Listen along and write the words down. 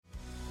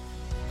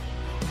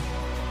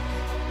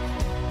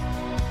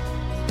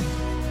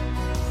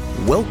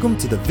Welcome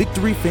to the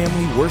Victory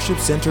Family Worship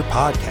Center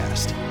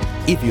podcast.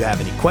 If you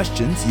have any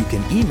questions, you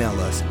can email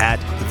us at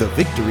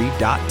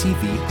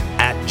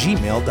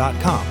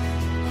thevictory.tv@gmail.com.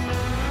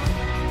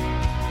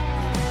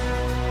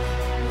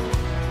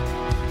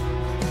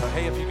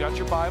 Hey, if you got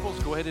your Bibles,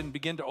 go ahead and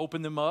begin to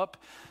open them up.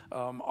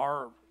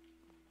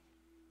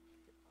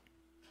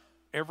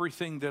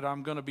 Everything that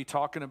I'm going to be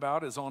talking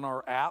about is on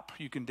our app.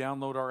 You can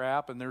download our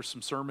app, and there's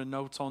some sermon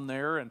notes on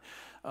there. And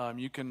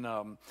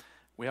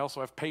we also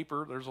have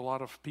paper. There's a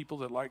lot of people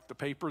that like the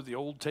paper, the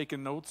old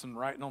taking notes and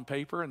writing on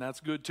paper, and that's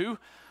good too.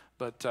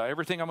 But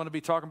everything I'm going to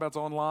be talking about is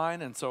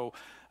online. And so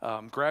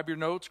grab your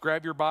notes,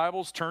 grab your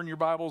Bibles, turn your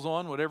Bibles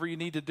on, whatever you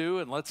need to do,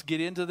 and let's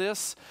get into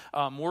this.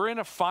 We're in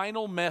a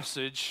final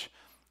message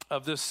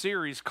of this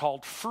series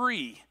called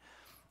Free.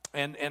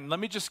 And let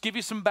me just give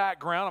you some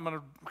background. I'm going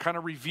to kind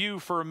of review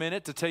for a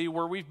minute to tell you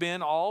where we've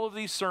been. All of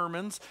these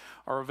sermons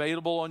are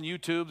available on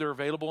YouTube. They're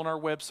available on our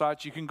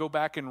website. You can go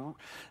back and,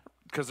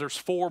 because there's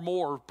 4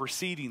 more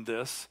preceding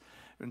this.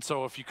 And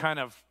so if you kind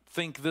of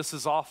think this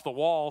is off the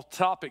wall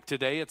topic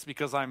today, it's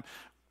because I'm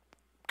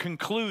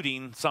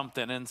concluding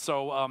something. And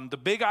so the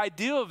big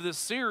idea of this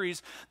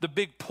series, the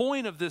big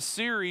point of this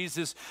series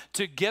is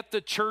to get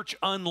the church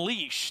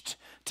unleashed,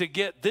 to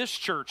get this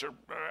church,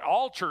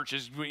 all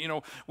churches,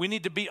 we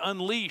need to be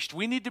unleashed.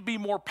 We need to be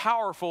more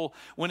powerful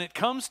when it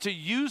comes to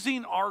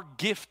using our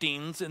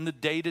giftings in the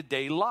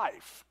day-to-day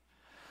life.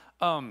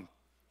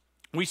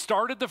 We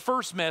started the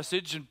first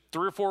message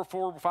 3 or 4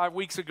 or 5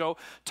 weeks ago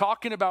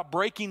talking about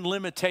breaking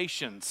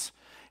limitations.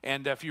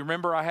 And if you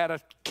remember, I had a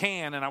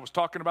can and I was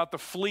talking about the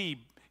flea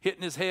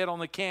hitting his head on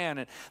the can.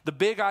 And the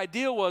big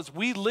idea was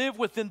we live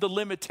within the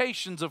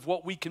limitations of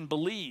what we can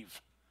believe.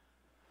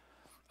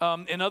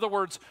 In other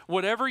words,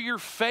 whatever your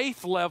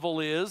faith level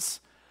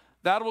is,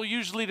 that will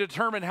usually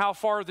determine how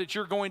far that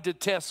you're going to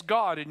test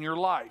God in your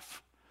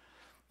life.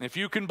 If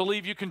you can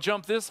believe you can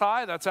jump this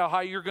high, that's how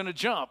high you're going to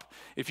jump.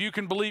 If you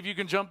can believe you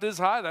can jump this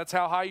high, that's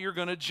how high you're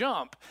going to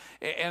jump.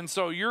 And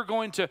so you're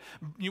going to,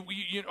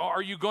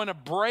 are you going to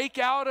break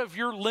out of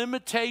your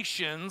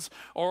limitations,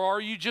 or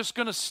are you just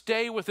going to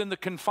stay within the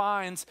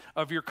confines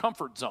of your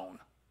comfort zone?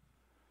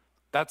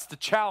 That's the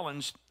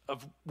challenge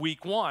of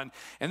week 1.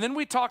 And then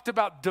we talked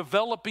about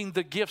developing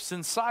the gifts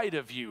inside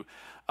of you.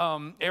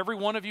 Every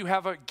one of you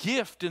have a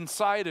gift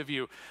inside of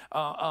you.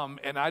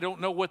 And I don't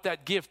know what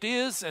that gift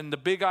is. And the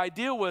big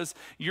idea was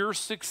your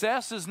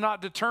success is not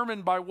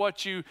determined by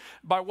what you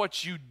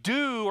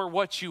do or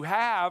what you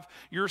have.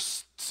 Your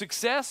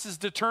success is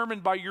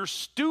determined by your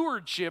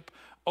stewardship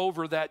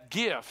over that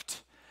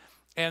gift.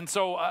 And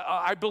so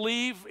I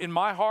believe in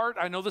my heart,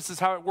 I know this is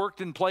how it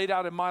worked and played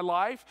out in my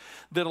life,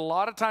 that a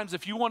lot of times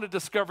if you want to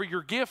discover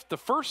your gift, the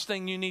first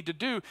thing you need to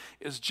do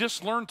is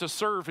just learn to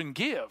serve and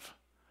give.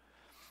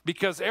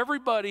 Because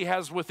everybody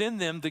has within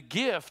them the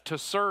gift to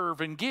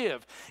serve and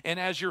give. And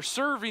as you're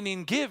serving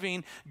and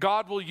giving,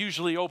 God will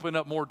usually open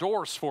up more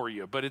doors for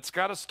you. But it's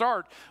got to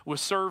start with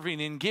serving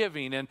and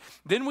giving. And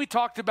then we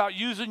talked about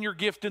using your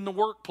gift in the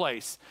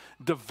workplace,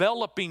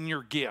 developing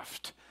your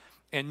gift,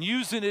 and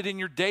using it in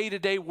your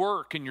day-to-day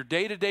work and your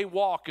day-to-day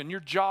walk and your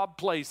job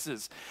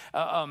places.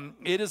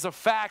 It is a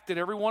fact that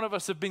every one of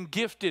us have been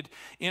gifted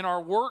in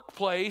our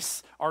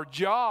workplace, our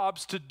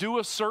jobs, to do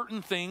a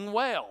certain thing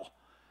well.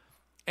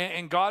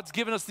 And God's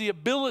given us the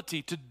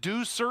ability to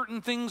do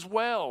certain things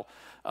well.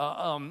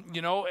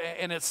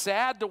 And it's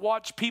sad to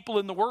watch people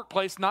in the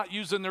workplace not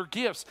using their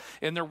gifts,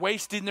 and they're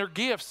wasting their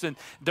gifts, and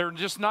they're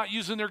just not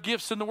using their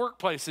gifts in the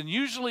workplace. And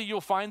usually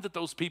you'll find that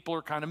those people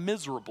are kind of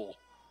miserable.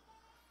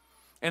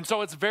 And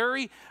so it's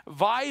very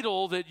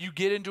vital that you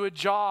get into a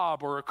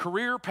job or a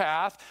career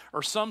path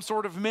or some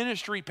sort of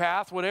ministry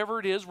path, whatever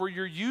it is, where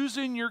you're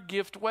using your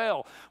gift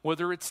well,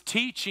 whether it's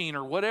teaching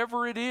or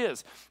whatever it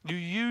is, you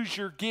use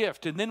your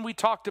gift. And then we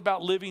talked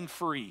about living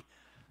free.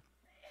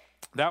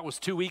 That was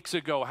 2 weeks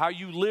ago. How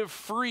you live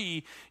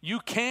free. You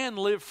can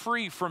live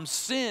free from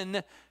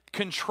sin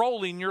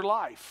controlling your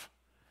life.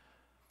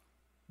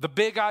 The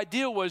big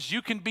idea was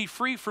you can be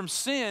free from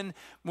sin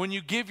when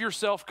you give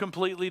yourself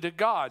completely to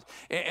God.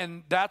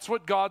 And that's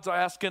what God's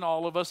asking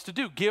all of us to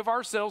do. Give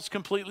ourselves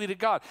completely to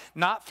God.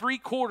 Not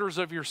 3/4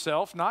 of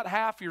yourself, not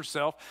half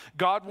yourself.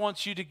 God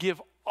wants you to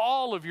give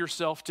all of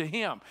yourself to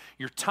Him.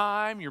 Your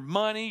time, your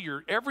money,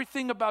 your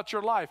everything about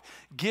your life.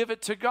 Give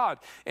it to God.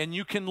 And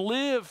you can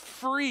live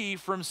free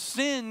from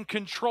sin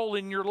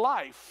controlling your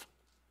life.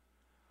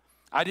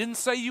 I didn't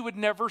say you would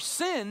never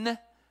sin.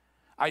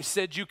 I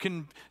said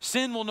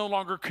sin will no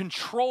longer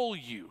control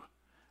you,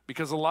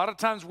 because a lot of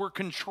times we're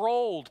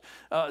controlled.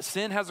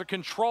 Sin has a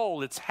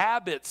control. It's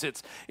habits,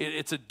 it's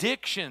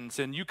addictions,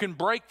 and you can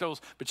break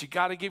those, but you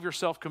got to give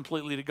yourself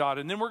completely to God.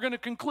 And then we're going to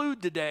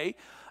conclude today.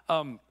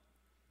 So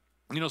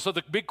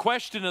the big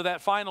question of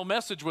that final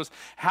message was,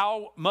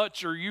 how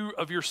much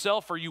of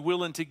yourself are you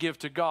willing to give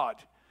to God?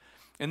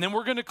 And then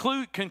we're going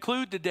to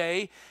conclude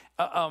today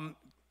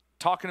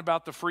talking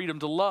about the freedom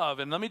to love.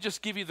 And let me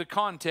just give you the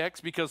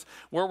context, because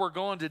where we're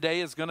going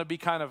today is going to be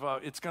kind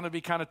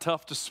of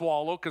tough to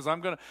swallow, because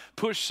I'm going to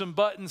push some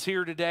buttons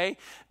here today,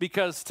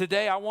 because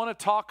today I want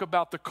to talk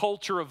about the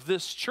culture of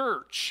this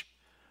church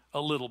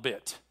a little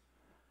bit.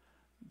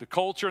 The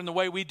culture and the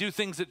way we do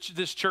things at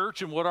this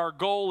church and what our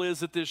goal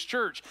is at this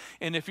church.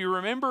 And if you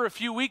remember a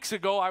few weeks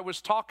ago, I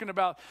was talking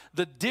about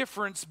the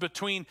difference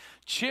between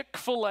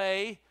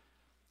Chick-fil-A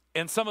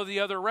and some of the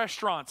other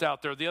restaurants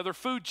out there, the other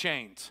food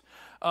chains.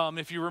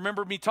 If you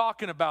remember me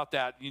talking about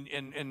that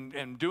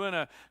and doing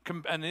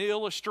an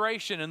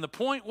illustration. And the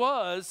point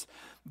was,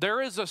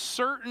 there is a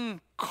certain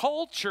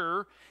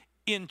culture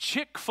in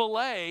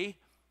Chick-fil-A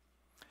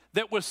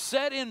that was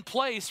set in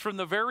place from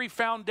the very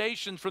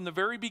foundations, from the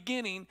very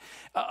beginning.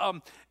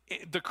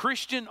 The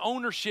Christian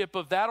ownership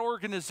of that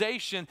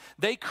organization,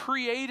 they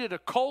created a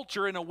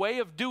culture and a way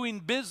of doing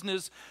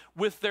business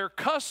with their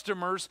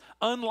customers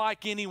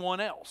unlike anyone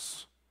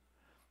else.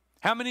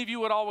 How many of you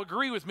would all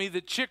agree with me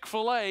that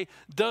Chick-fil-A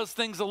does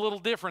things a little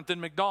different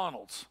than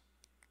McDonald's?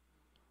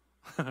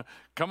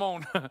 Come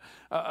on.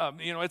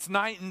 It's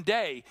night and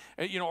day,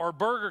 or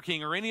Burger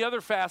King or any other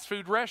fast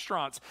food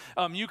restaurants.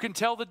 You can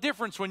tell the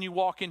difference when you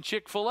walk in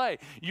Chick-fil-A.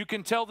 You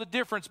can tell the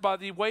difference by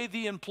the way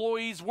the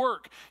employees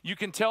work. You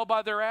can tell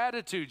by their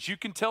attitudes. You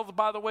can tell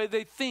by the way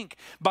they think,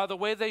 by the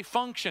way they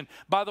function,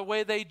 by the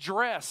way they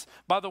dress,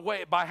 by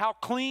how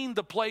clean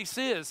the place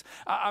is.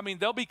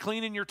 They'll be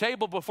cleaning your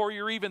table before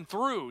you're even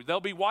through.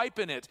 They'll be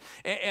wiping it.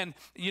 And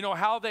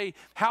how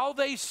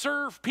they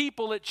serve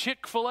people at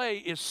Chick-fil-A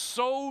is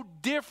so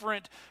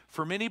different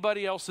from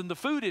anybody else in the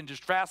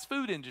fast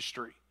food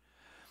industry.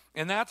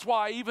 And that's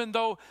why, even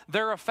though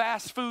they're a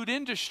fast food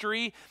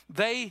industry,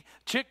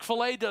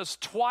 Chick-fil-A does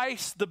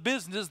twice the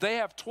business. They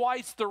have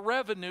twice the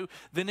revenue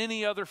than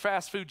any other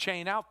fast food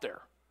chain out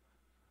there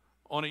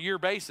on a year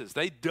basis.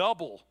 They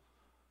double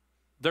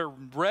their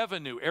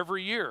revenue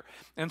every year.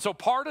 And so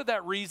part of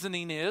that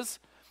reasoning is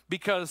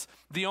because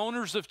the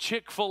owners of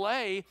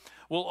Chick-fil-A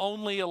will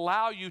only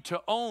allow you to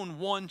own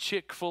one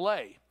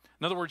Chick-fil-A.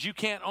 In other words, you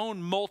can't own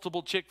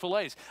multiple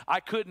Chick-fil-A's. I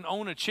couldn't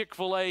own a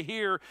Chick-fil-A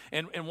here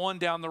and one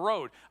down the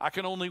road. I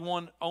can only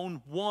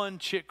own one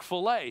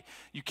Chick-fil-A.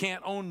 You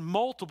can't own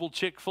multiple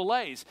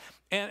Chick-fil-A's.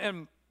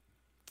 And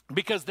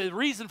because the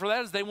reason for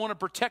that is they want to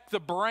protect the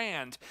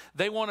brand.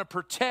 They want to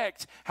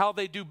protect how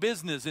they do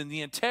business and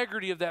the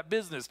integrity of that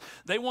business.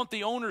 They want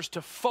the owners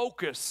to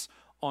focus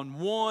on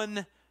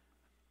one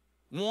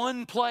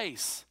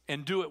place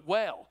and do it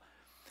well.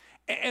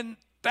 And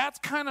that's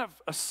kind of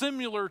a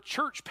similar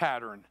church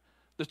pattern.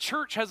 The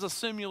church has a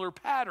similar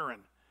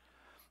pattern.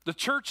 The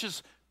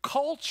church's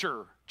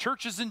culture,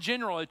 churches in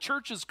general, a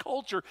church's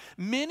culture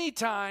many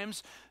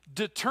times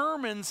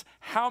determines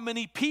how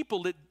many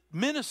people it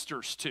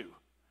ministers to.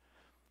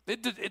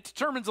 It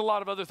determines a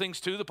lot of other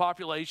things too, the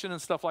population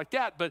and stuff like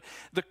that. But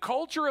the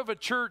culture of a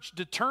church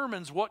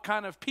determines what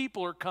kind of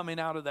people are coming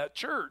out of that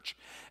church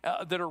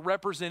that are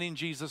representing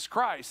Jesus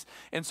Christ.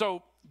 And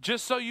so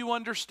just so you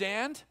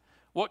understand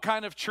what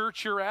kind of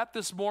church you're at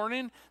this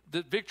morning,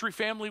 the Victory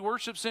Family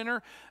Worship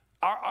Center,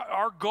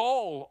 our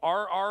goal,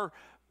 our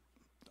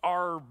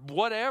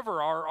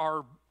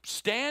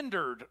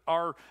standard,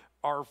 our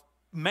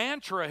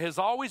mantra has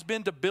always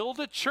been to build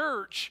a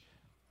church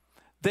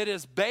that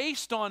is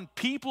based on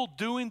people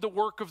doing the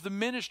work of the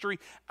ministry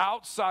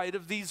outside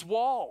of these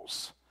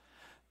walls.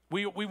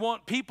 We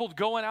want people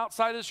going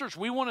outside of the church.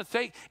 We want to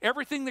take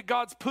everything that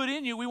God's put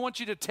in you. We want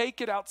you to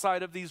take it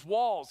outside of these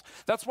walls.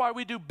 That's why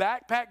we do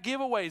backpack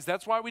giveaways.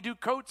 That's why we do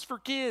coats for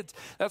kids.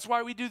 That's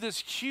why we do this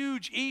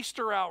huge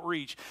Easter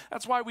outreach.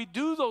 That's why we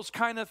do those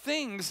kind of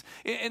things.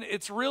 And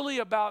it's really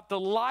about the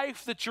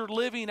life that you're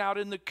living out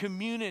in the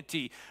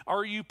community.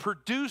 Are you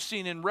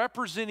producing and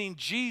representing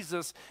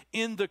Jesus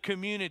in the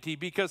community?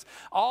 Because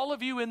all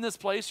of you in this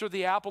place are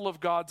the apple of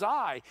God's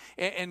eye.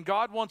 And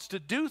God wants to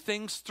do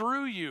things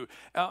through you.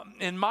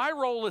 And my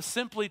role is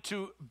simply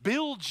to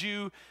build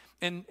you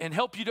and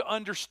help you to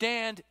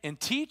understand and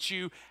teach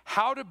you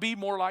how to be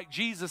more like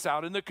Jesus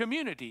out in the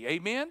community.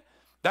 Amen?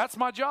 That's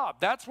my job.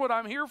 That's what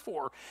I'm here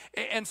for.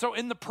 And so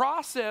in the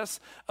process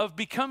of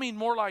becoming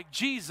more like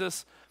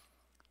Jesus,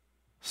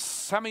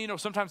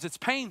 sometimes it's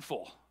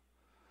painful.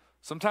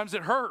 Sometimes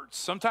it hurts.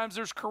 Sometimes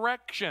there's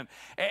correction.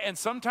 And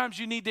sometimes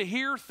you need to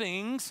hear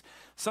things.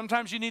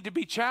 Sometimes you need to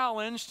be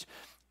challenged.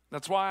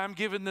 That's why I'm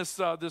giving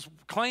this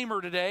disclaimer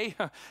today,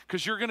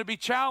 because you're going to be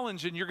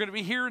challenged and you're going to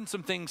be hearing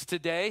some things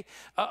today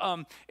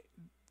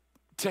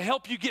to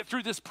help you get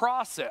through this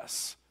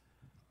process.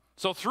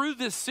 So through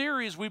this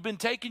series, we've been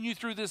taking you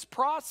through this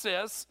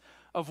process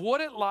of what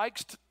it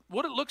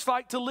looks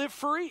like to live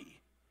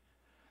free.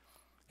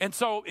 And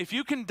so if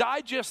you can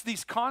digest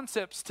these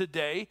concepts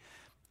today,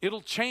 it'll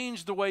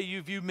change the way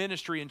you view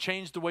ministry and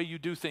change the way you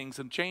do things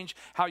and change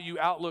how you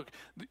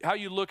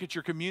look at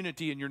your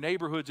community and your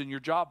neighborhoods and your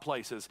job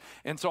places.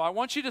 And so I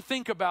want you to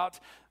think about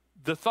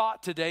the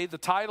thought today. The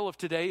title of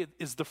today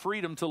is The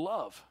Freedom to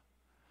Love.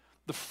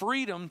 The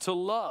freedom to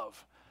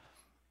love.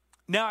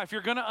 Now, if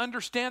you're going to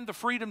understand the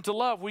freedom to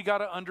love, we got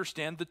to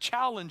understand the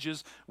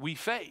challenges we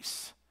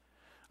face.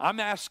 I'm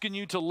asking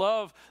you to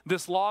love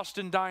this lost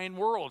and dying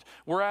world.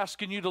 We're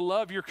asking you to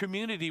love your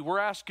community. We're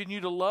asking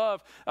you to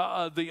love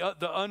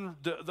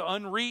the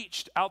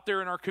unreached out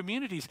there in our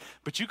communities.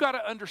 But you got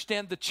to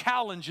understand the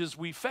challenges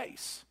we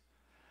face.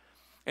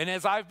 And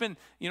as I've been,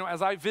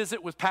 as I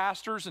visit with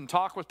pastors and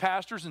talk with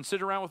pastors and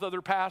sit around with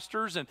other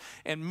pastors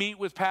and meet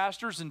with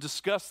pastors and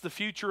discuss the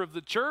future of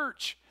the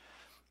church,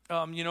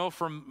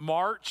 from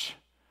March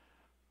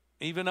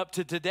even up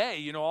to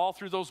today, all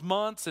through those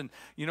months, and,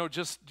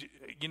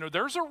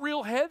 there's a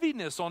real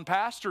heaviness on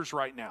pastors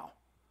right now.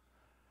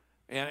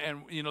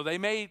 And they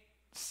may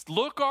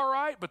look all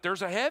right, but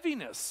there's a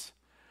heaviness.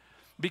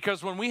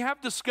 Because when we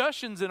have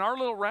discussions in our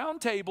little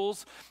round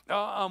tables,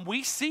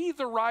 we see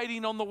the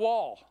writing on the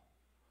wall.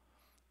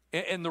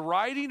 And the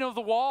writing of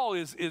the wall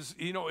is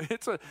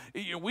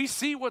we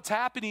see what's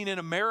happening in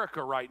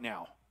America right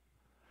now.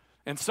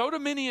 And so do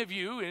many of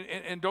you,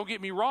 and don't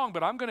get me wrong,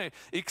 but I'm going to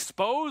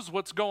expose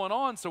what's going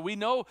on so we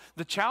know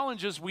the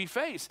challenges we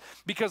face.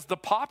 Because the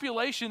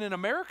population in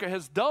America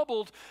has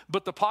doubled,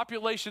 but the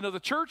population of the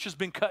church has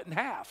been cut in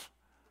half.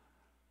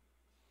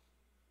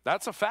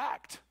 That's a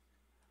fact.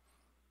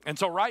 And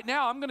so right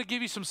now, I'm going to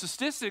give you some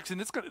statistics,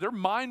 and they're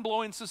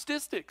mind-blowing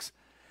statistics.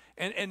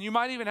 And you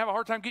might even have a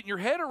hard time getting your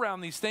head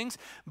around these things.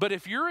 But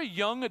if you're a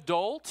young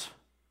adult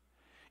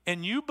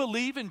and you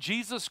believe in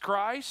Jesus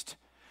Christ,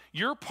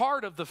 you're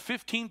part of the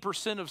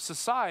 15% of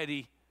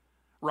society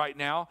right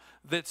now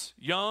that's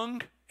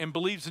young and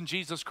believes in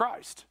Jesus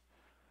Christ.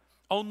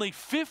 Only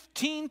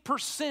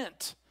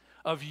 15%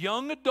 of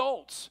young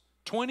adults,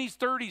 20s,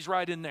 30s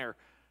right in there,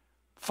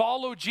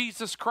 follow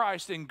Jesus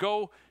Christ and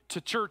go to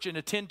church and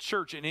attend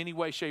church in any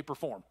way, shape, or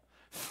form.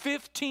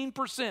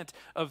 15%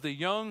 of the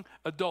young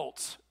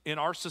adults in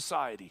our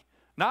society,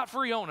 not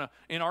Friona,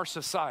 in our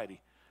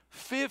society,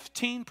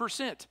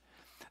 15%.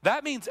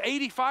 That means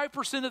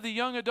 85% of the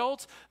young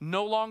adults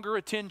no longer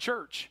attend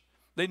church.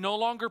 They no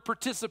longer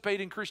participate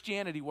in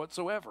Christianity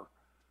whatsoever.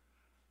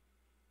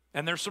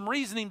 And there's some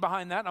reasoning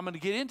behind that, and I'm going to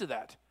get into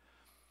that.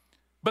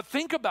 But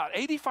think about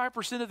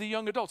 85% of the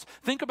young adults.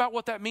 Think about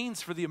what that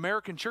means for the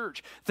American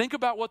church. Think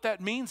about what that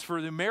means for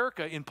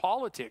America in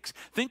politics.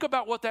 Think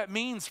about what that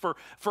means for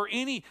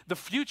the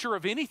future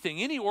of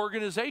anything, any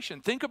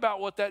organization. Think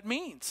about what that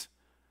means.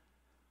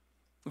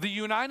 The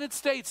United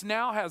States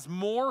now has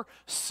more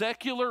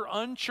secular,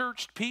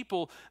 unchurched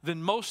people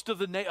than most of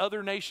the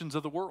other nations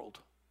of the world.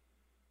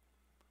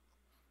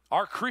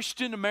 Our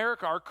Christian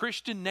America, our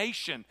Christian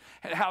nation,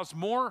 has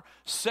more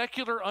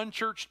secular,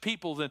 unchurched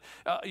people than,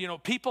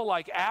 people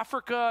like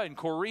Africa and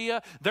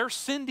Korea. They're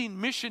sending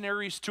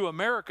missionaries to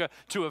America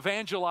to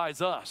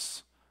evangelize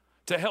us,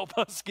 to help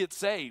us get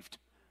saved.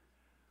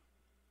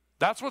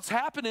 That's what's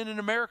happening in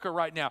America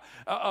right now.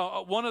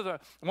 One of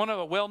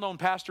the well-known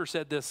pastors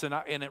said this, and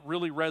it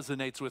really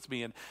resonates with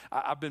me. And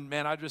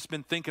I've just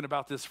been thinking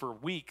about this for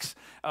weeks.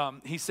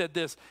 He said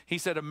this. He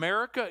said,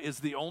 America is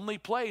the only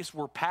place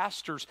where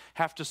pastors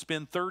have to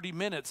spend 30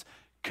 minutes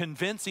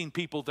convincing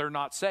people they're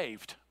not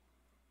saved.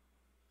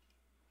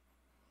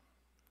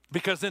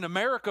 Because in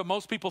America,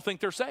 most people think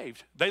they're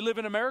saved. They live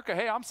in America.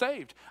 Hey, I'm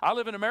saved. I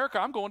live in America.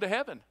 I'm going to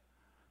heaven.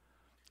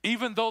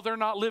 Even though they're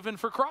not living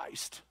for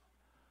Christ.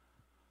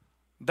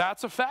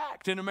 That's a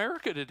fact in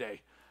America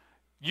today.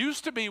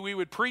 Used to be we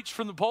would preach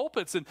from the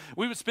pulpits and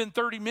we would spend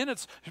 30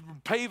 minutes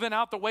paving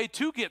out the way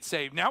to get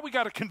saved. Now we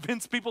got to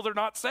convince people they're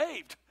not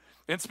saved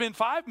and spend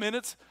 5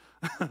 minutes.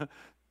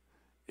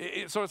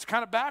 So it's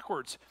kind of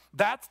backwards.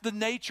 That's the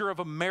nature of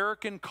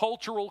American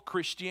cultural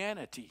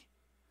Christianity.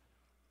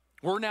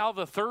 We're now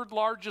the third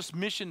largest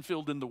mission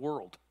field in the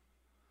world.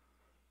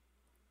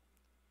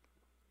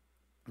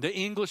 The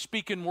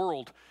English-speaking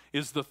world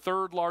is the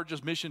third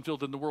largest mission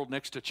field in the world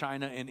next to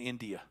China and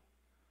India.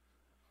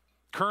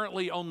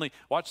 Currently only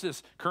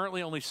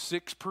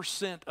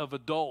 6% of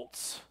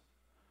adults,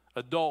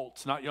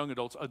 not young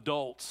adults,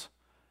 adults,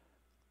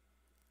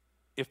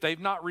 if they've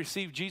not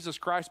received Jesus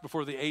Christ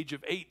before the age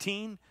of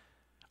 18,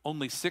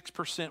 only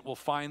 6% will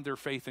find their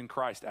faith in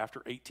Christ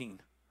after 18.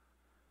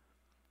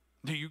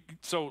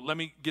 So let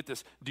me get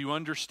this. Do you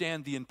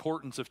understand the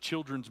importance of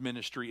children's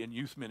ministry and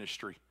youth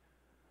ministry?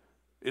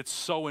 It's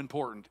so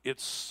important.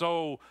 It's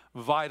so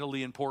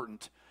vitally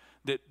important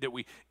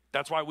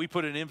that's why we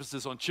put an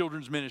emphasis on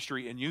children's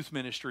ministry and youth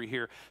ministry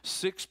here.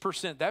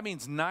 6%, that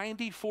means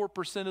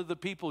 94% of the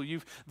people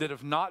that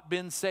have not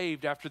been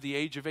saved after the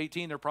age of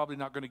 18, they're probably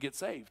not going to get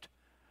saved.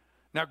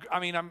 Now,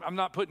 I'm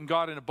not putting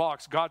God in a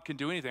box. God can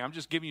do anything. I'm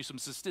just giving you some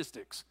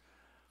statistics.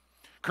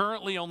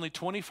 Currently, only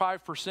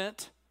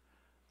 25%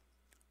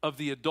 of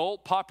the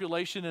adult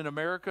population in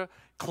America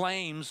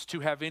claims to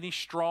have any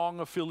strong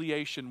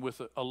affiliation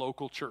with a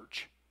local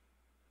church.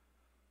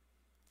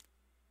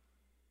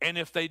 And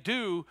if they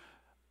do,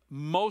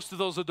 most of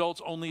those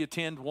adults only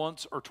attend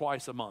once or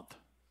twice a month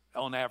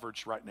on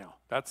average right now.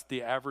 That's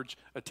the average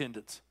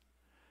attendance.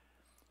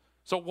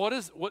 So what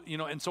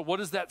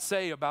does that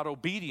say about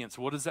obedience?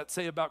 What does that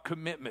say about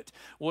commitment?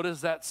 What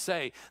does that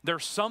say?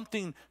 There's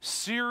something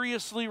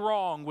seriously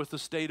wrong with the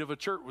state of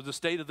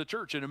the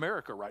church in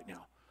America right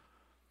now.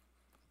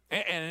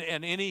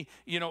 And any,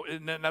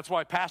 and that's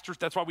why pastors,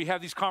 that's why we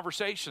have these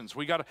conversations.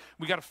 We got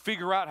to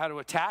figure out how to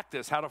attack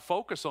this, how to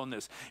focus on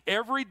this.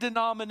 Every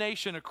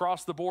denomination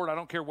across the board, I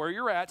don't care where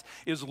you're at,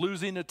 is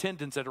losing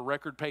attendance at a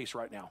record pace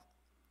right now.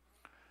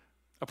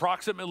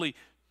 Approximately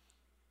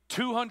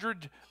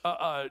 200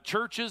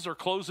 churches are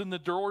closing the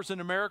doors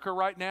in America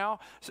right now.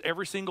 So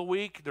every single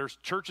week, there's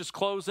churches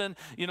closing.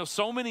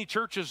 So many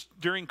churches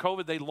during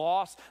COVID,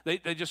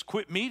 they just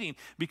quit meeting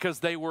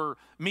because they were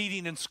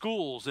meeting in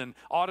schools and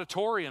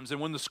auditoriums. And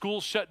when the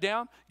schools shut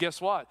down,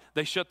 guess what?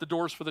 They shut the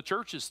doors for the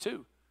churches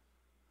too.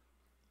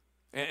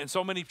 And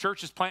so many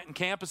churches planting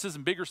campuses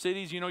in bigger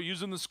cities,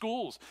 using the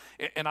schools.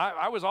 And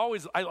I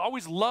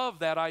always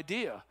loved that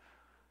idea.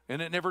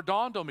 And it never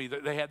dawned on me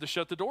that they had to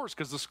shut the doors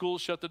because the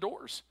schools shut the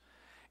doors.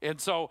 And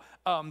so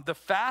the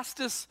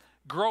fastest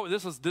grow,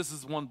 this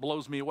is one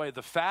blows me away.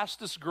 The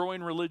fastest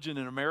growing religion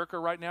in America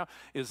right now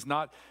is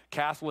not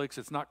Catholics,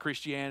 it's not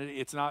Christianity,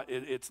 it's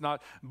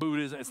not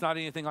Buddhism, it's not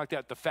anything like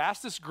that. The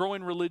fastest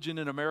growing religion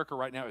in America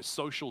right now is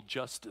social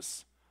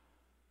justice.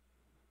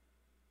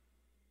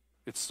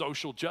 It's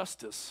social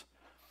justice.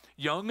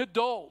 Young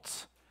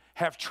adults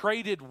have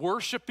traded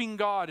worshiping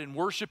God and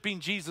worshiping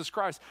Jesus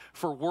Christ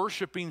for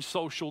worshiping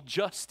social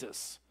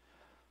justice.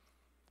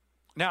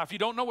 Now, if you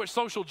don't know what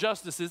social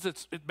justice is,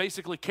 it's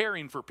basically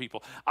caring for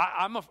people.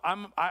 I'm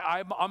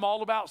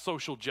all about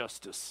social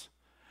justice.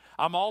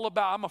 I'm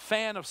a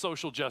fan of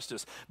social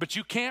justice. But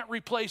you can't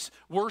replace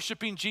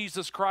worshiping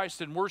Jesus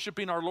Christ and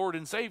worshiping our Lord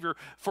and Savior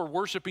for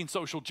worshiping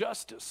social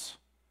justice.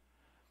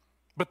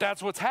 But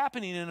that's what's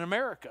happening in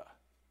America.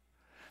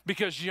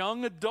 Because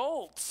young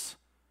adults,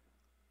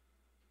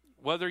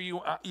 whether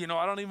I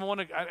don't even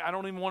want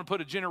to put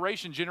a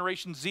Generation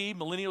Z,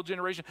 millennial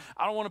generation.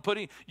 I don't want to put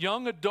any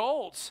young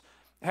adults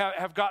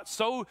have got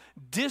so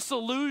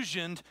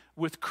disillusioned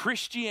with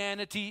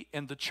Christianity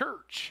and the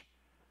church.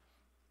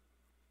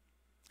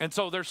 And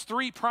so there's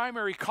three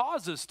primary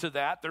causes to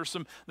that. There's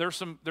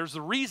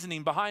the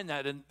reasoning behind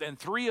that. And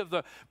three of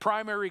the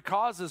primary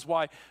causes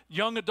why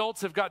young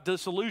adults have got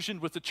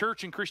disillusioned with the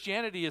church and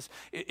Christianity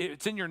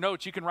it's in your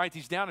notes. You can write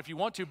these down if you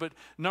want to. But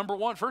number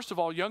one, first of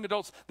all, young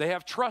adults, they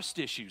have trust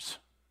issues.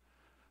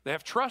 They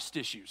have trust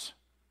issues.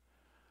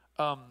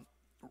 I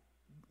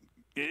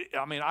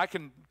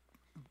can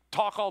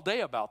talk all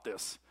day about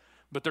this,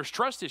 but there's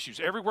trust issues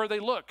everywhere they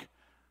look.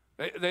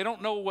 They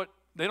don't know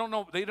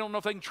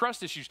if they can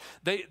trust issues.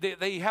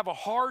 They have a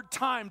hard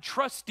time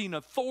trusting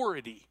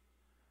authority.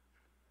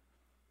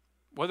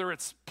 Whether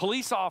it's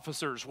police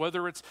officers,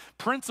 whether it's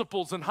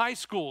principals in high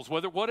schools,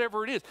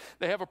 whatever it is,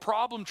 they have a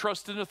problem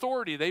trusting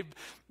authority.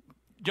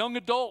 Young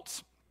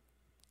adults,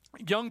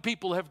 young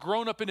people have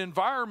grown up in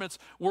environments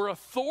where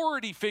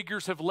authority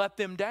figures have let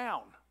them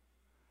down.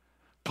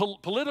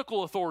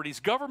 Political authorities,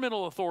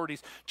 governmental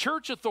authorities,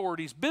 church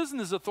authorities,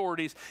 business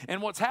authorities.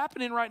 And what's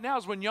happening right now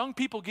is when young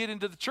people get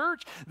into the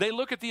church, they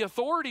look at the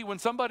authority. When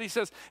somebody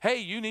says, hey,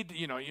 you need to,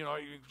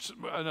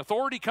 an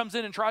authority comes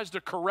in and tries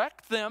to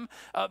correct them,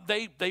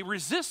 they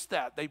resist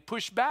that. They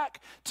push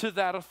back to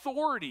that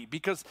authority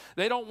because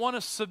they don't want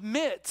to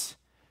submit.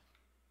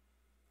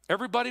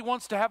 Everybody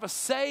wants to have a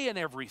say in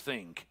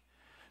everything.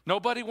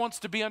 Nobody wants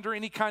to be under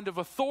any kind of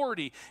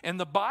authority. And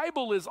the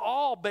Bible is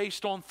all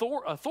based on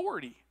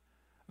authority.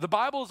 The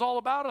Bible is all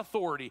about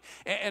authority.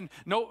 And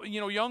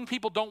young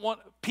people don't want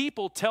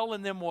people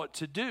telling them what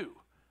to do.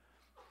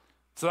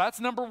 So that's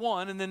number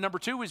one. And then number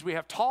two is we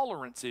have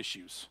tolerance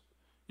issues.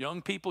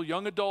 Young people,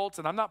 young adults,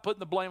 and I'm not putting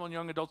the blame on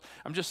young adults.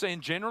 I'm just saying,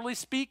 generally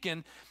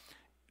speaking,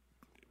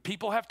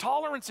 people have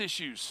tolerance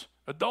issues.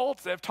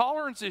 Adults, they have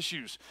tolerance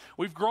issues.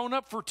 We've grown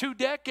up for 2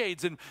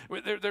 decades, and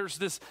there's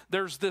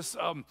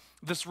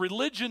this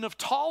religion of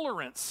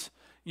tolerance.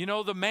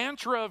 The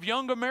mantra of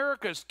young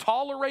America is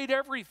tolerate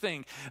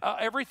everything,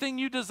 everything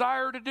you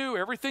desire to do,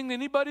 everything that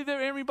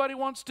anybody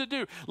wants to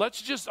do.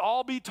 Let's just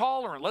all be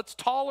tolerant. Let's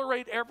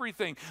tolerate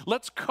everything.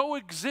 Let's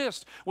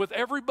coexist with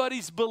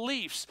everybody's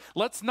beliefs.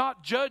 Let's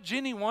not judge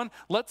anyone.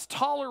 Let's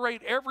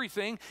tolerate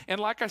everything. And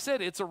like I said,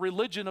 it's a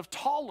religion of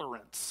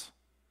tolerance.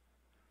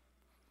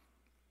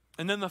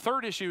 And then the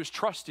third issue is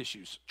trust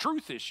issues,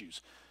 truth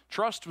issues.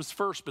 Trust was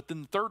first, but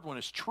then the third one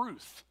is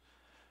truth.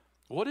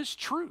 What is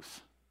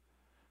truth?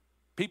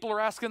 People are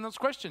asking those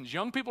questions.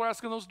 Young people are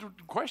asking those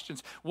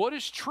questions. What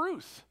is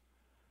truth?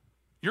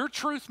 Your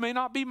truth may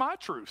not be my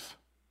truth.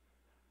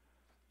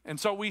 And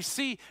so we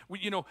see,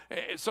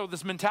 so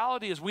this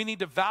mentality is we need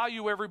to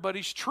value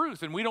everybody's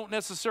truth, and we don't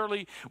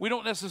necessarily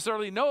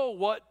know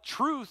what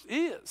truth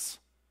is.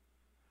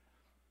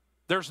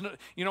 There's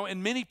no,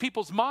 in many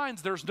people's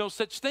minds, there's no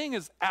such thing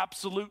as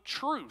absolute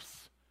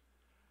truth.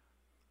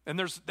 And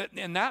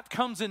that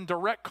comes in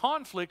direct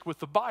conflict with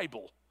the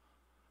Bible.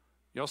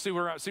 Y'all see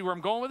where I'm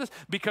going with this?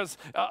 Because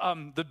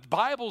the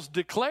Bible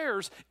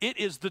declares it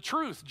is the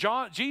truth.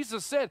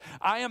 Jesus said,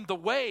 I am the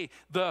way,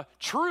 the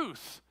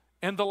truth,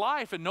 and the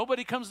life, and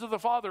nobody comes to the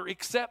Father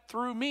except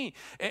through me.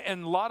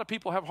 And a lot of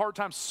people have a hard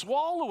time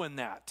swallowing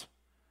that.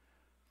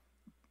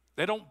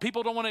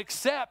 People don't want to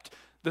accept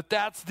that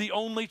that's the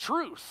only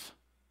truth.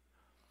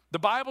 The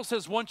Bible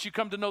says once you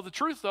come to know the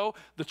truth, though,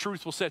 the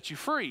truth will set you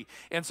free.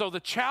 And so the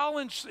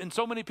challenge in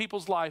so many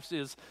people's lives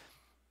is,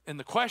 and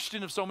the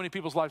question of so many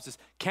people's lives is,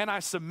 can I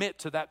submit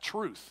to that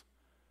truth?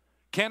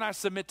 Can I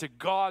submit to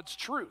God's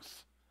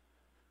truth?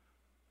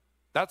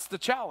 That's the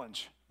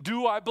challenge.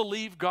 Do I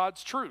believe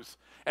God's truth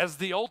as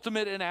the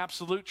ultimate and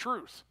absolute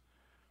truth?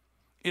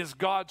 Is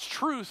God's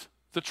truth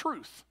the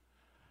truth?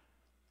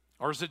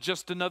 Or is it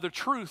just another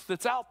truth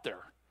that's out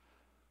there?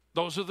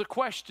 Those are the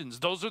questions.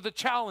 Those are the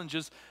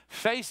challenges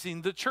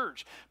facing the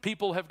church.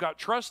 People have got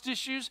trust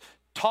issues,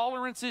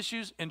 tolerance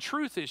issues, and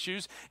truth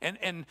issues,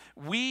 and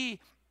we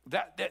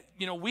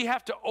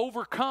have to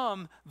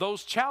overcome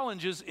those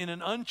challenges in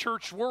an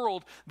unchurched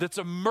world that's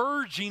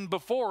emerging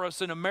before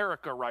us in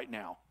America right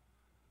now.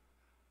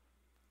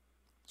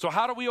 So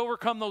how do we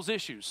overcome those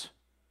issues?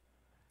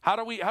 How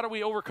do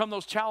we overcome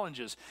those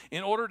challenges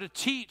in order to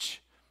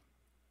teach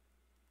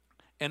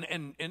and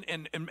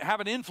have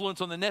an influence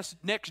on the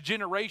next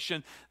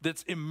generation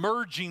that's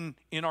emerging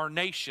in our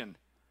nation?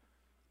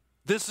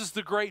 This is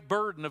the great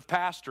burden of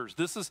pastors.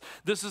 This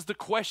is the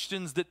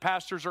questions that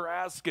pastors are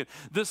asking.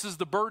 This is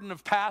the burden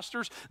of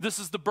pastors. This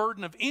is the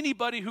burden of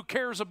anybody who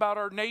cares about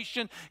our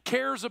nation,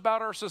 cares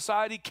about our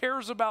society,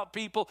 cares about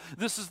people.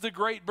 This is the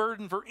great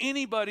burden for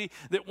anybody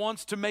that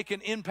wants to make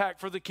an impact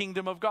for the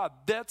kingdom of God.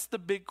 That's the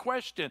big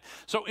question.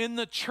 So in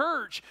the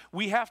church,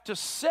 we have to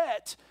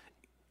set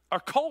a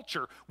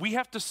culture. We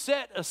have to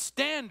set a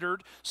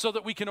standard so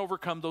that we can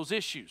overcome those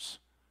issues.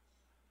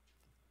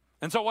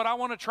 And so what I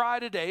want to try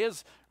today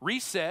is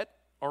reset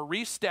or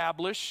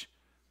reestablish.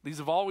 This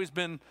has always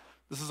been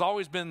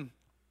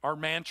our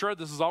mantra.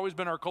 This has always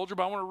been our culture.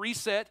 But I want to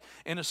reset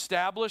and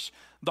establish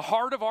the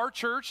heart of our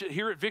church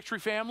here at Victory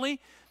Family.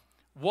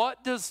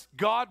 What does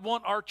God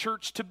want our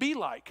church to be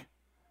like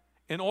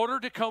in order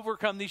to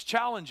overcome these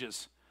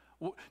challenges?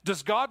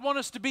 Does God want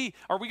us to be,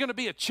 are we going to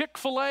be a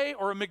Chick-fil-A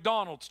or a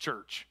McDonald's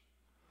church?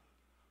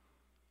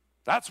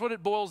 That's what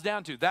it boils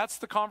down to. That's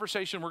the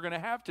conversation we're going to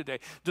have today.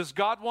 Does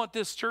God want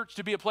this church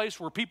to be a place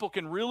where people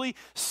can really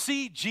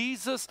see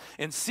Jesus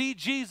and see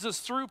Jesus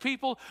through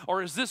people?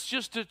 Or is this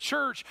just a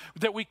church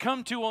that we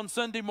come to on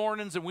Sunday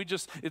mornings and we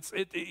just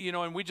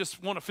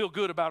want to feel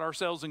good about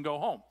ourselves and go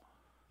home?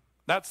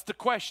 That's the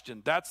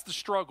question. That's the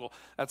struggle.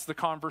 That's the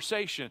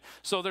conversation.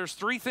 So there's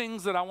three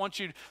principles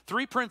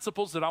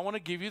that I want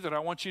to give you, that I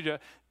want you to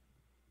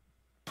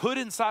put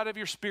inside of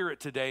your spirit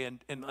today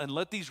and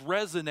let these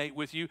resonate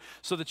with you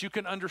so that you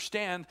can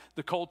understand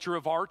the culture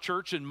of our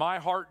church and my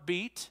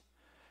heartbeat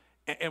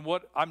and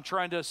what I'm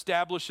trying to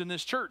establish in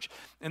this church.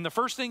 And the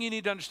first thing you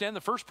need to understand,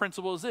 the first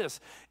principle is this,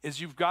 is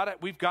we've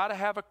got to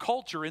have a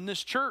culture in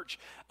this church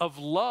of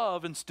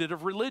love instead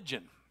of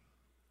religion.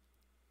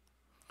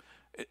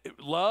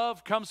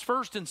 Love comes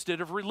first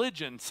instead of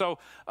religion. So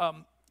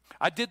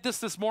I did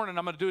this morning.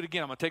 I'm going to do it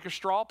again. I'm going to take a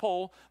straw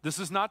poll. This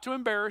is not to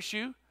embarrass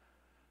you.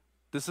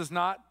 This is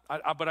not,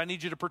 but I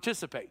need you to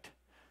participate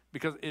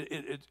because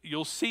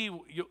you'll see,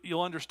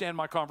 you'll understand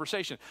my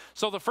conversation.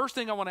 So the first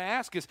thing I want to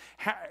ask is,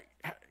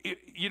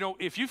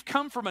 if you've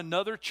come from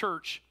another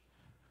church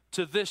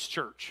to this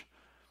church,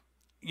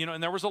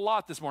 and there was a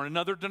lot this morning,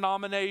 another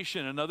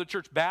denomination, another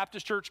church,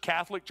 Baptist church,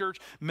 Catholic church,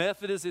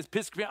 Methodist,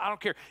 Episcopalian, I don't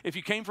care. If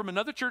you came from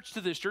another church to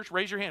this church,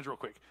 raise your hands real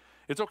quick.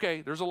 It's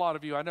okay. There's a lot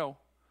of you, I know.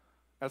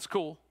 That's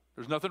cool.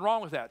 There's nothing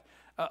wrong with that.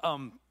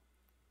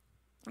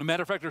 As a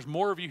matter of fact, there's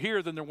more of you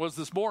here than there was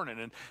this morning.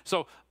 And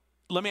so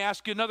let me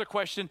ask you another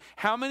question.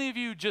 How many of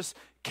you just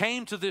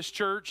came to this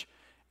church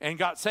and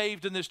got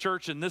saved in this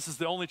church, and this is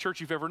the only church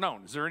you've ever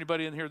known? Is there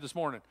anybody in here this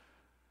morning?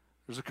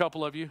 There's a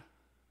couple of you.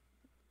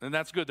 And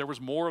that's good. There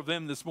was more of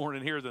them this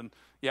morning here than,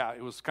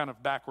 it was kind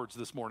of backwards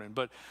this morning.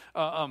 But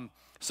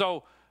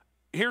so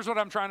here's what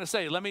I'm trying to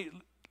say. Let me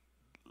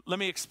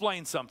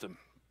explain something.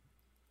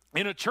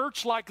 In a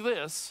church like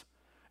this,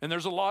 and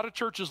there's a lot of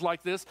churches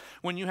like this,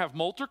 when you have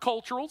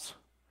multiculturals,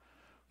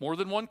 more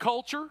than one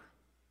culture,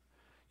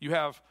 you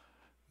have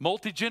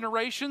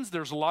multi-generations.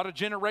 There's a lot of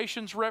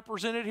generations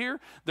represented here.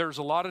 There's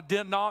a lot of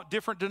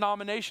different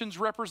denominations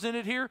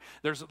represented here.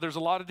 There's a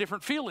lot of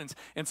different feelings.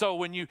 And so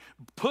when you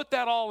put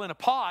that all in a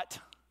pot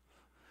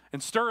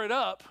and stir it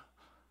up,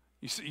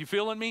 you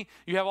feeling me?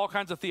 You have all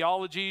kinds of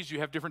theologies.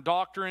 You have different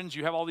doctrines.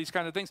 You have all these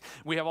kind of things.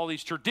 We have all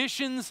these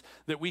traditions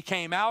that we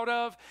came out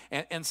of.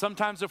 And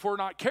sometimes if we're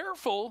not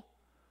careful,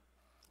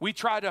 we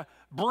try to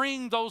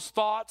bring those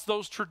thoughts,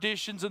 those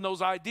traditions, and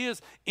those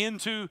ideas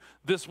into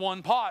this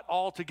one pot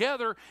all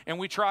together, and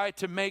we try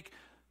to make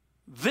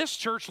this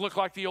church look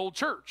like the old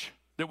church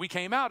that we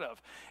came out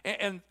of.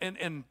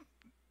 And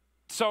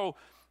so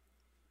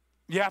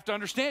you have to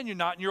understand you're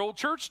not in your old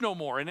church no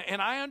more.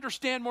 And I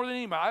understand more than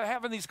anybody. I'm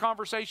having these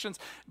conversations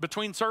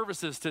between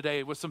services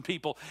today with some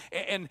people.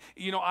 And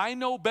I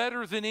know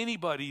better than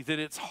anybody that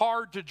it's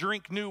hard to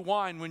drink new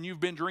wine when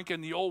you've been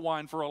drinking the old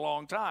wine for a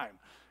long time.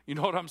 You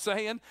know what I'm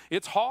saying?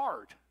 It's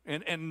hard.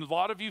 And a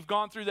lot of you've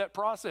gone through that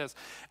process.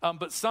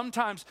 But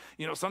sometimes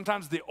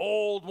the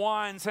old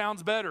wine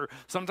sounds better.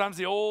 Sometimes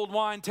the old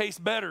wine tastes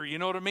better. You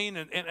know what I mean?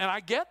 And I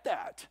get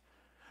that.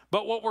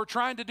 But what we're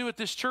trying to do at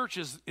this church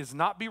is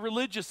not be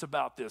religious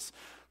about this.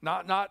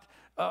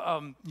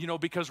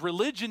 Because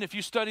religion, if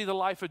you study the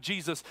life of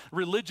Jesus,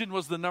 religion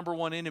was the number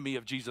one enemy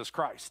of Jesus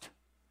Christ.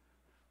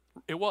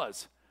 It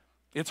was.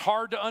 It's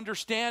hard to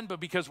understand, but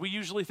because we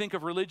usually think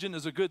of religion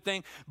as a good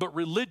thing, but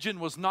religion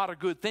was not a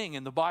good thing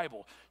in the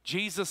Bible.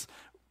 Jesus,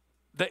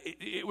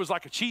 it was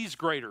like a cheese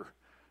grater.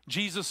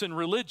 Jesus and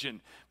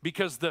religion,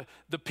 because the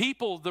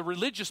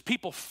religious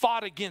people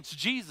fought against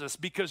Jesus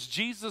because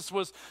Jesus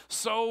was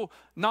so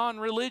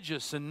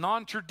non-religious and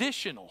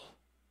non-traditional.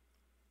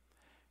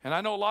 And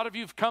I know a lot of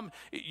you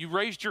you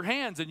raised your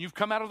hands and you've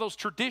come out of those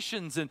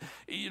traditions and,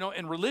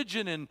 and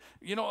religion and,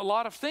 a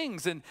lot of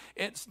things. And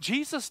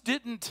Jesus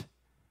didn't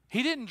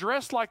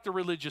dress like the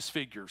religious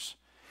figures.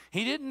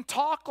 He didn't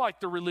talk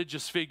like the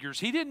religious figures.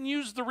 He didn't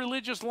use the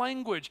religious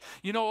language.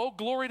 Oh,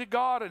 glory to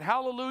God and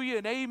hallelujah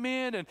and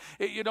amen and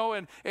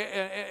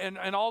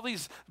all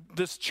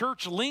this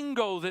church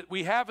lingo that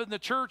we have in the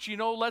church.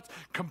 Let's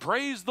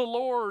praise the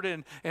Lord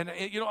and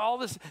all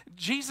this.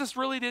 Jesus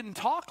really didn't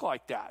talk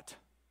like that.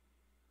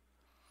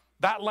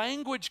 That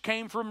language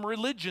came from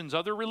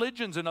other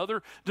religions and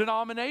other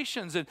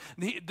denominations. And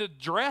the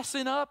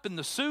dressing up and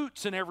the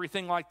suits and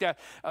everything like that,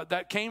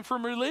 that came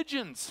from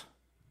religions.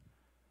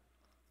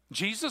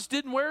 Jesus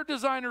didn't wear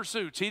designer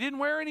suits. He didn't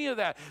wear any of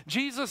that.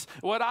 Jesus,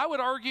 what I would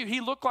argue, he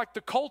looked like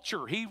the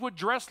culture. He would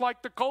dress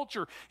like the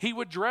culture. He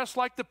would dress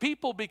like the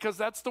people because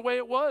that's the way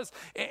it was.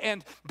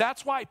 And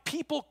that's why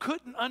people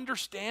couldn't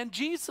understand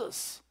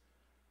Jesus.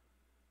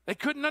 They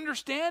couldn't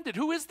understand it.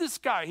 Who is this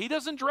guy? He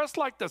doesn't dress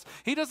like this.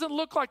 He doesn't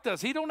look like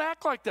this. He don't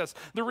act like this.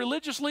 The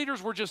religious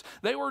leaders were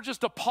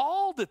just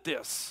appalled at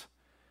this.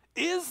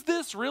 Is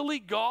this really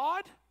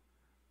God?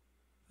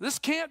 This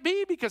can't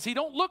be because he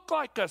don't look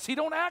like us. He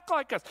don't act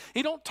like us.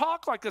 He don't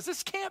talk like us.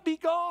 This can't be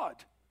God.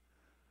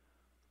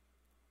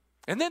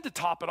 And then to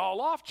top it all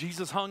off,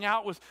 Jesus hung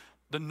out with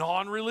the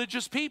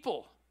non-religious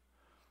people.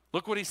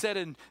 Look what he said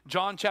in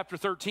John chapter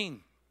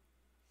 13,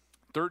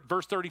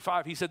 verse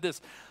 35. He said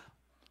this.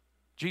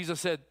 Jesus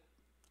said,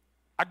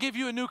 I give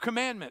you a new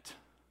commandment.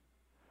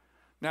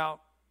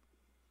 Now,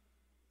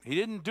 he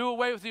didn't do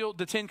away with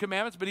the 10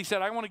 commandments, but he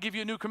said, I want to give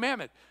you a new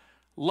commandment.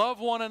 Love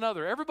one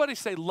another. Everybody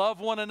say, love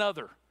one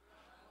another.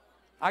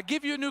 I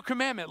give you a new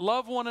commandment.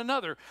 Love one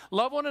another.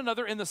 Love one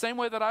another in the same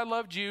way that I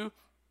loved you,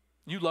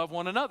 you love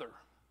one another.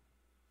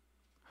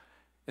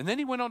 And then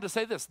he went on to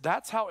say this.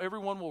 That's how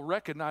everyone will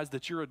recognize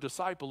that you're a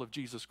disciple of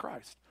Jesus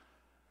Christ.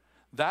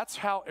 That's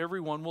how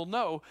everyone will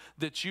know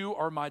that you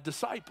are my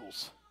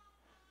disciples.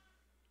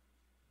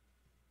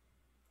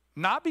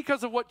 Not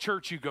because of what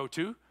church you go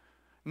to,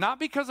 not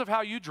because of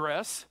how you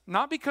dress,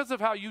 not because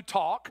of how you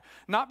talk,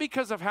 not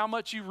because of how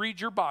much you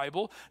read your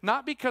Bible,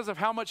 not because of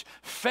how much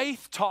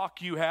faith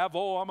talk you have.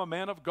 Oh, I'm a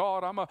man of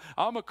God.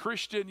 I'm a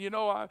Christian.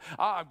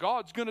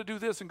 God's going to do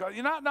this and God.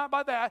 Not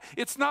by that.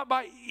 It's not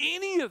by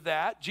any of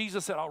that.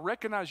 Jesus said, I'll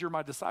recognize you're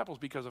my disciples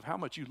because of how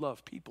much you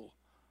love people,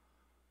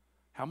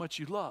 how much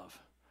you love,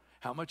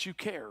 how much you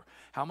care,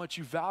 how much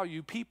you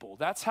value people.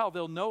 That's how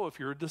they'll know if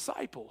you're a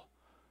disciple.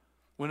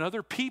 When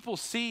other people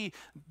see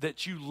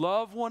that you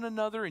love one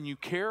another and you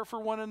care for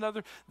one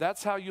another,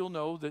 that's how you'll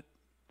know that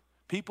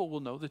people will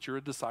know that you're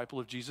a disciple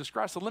of Jesus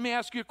Christ. So let me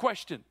ask you a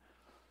question.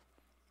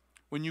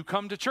 When you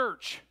come to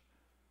church,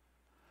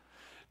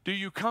 do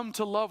you come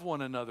to love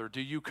one another? Do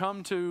you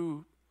come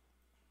to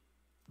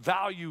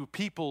value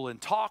people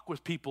and talk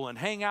with people and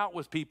hang out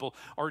with people?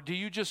 Or do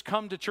you just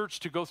come to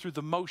church to go through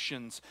the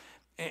motions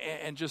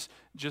and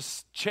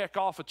just check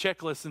off a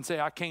checklist and say,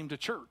 I came to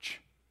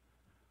church?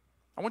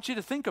 I want you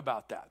to think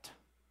about that.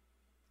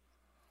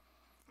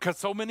 Because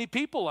so many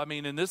people,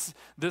 and this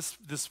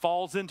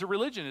falls into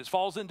religion. It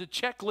falls into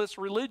checklist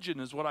religion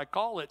is what I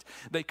call it.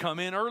 They come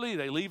in early,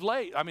 they leave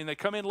late. They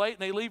come in late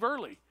and they leave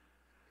early.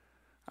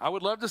 I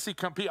love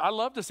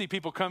to see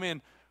people come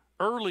in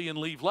early and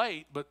leave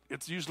late, but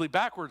it's usually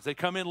backwards. They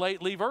come in late,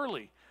 leave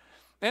early.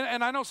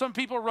 And I know some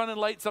people are running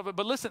late, stuff,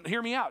 but listen,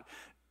 hear me out.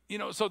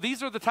 So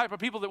these are the type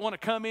of people that want to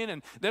come in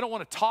and they don't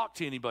want to talk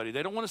to anybody.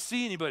 They don't want to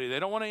see anybody. They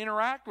don't want to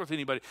interact with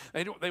anybody.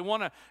 They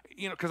want to,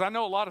 because I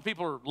know a lot of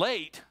people are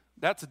late.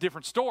 That's a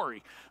different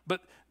story.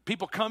 But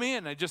people come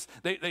in,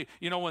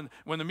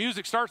 when the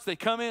music starts, they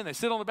come in, they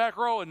sit on the back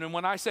row, and then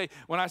when I say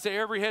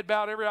every head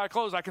bowed, every eye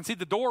closed, I can see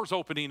the doors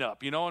opening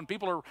up, and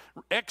people are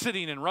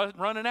exiting and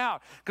running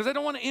out because they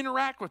don't want to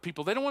interact with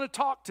people. They don't want to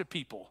talk to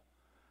people.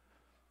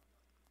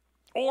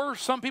 Or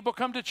some people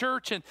come to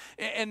church and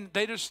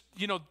they just,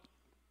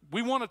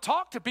 we want to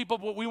talk to people,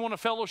 but we want to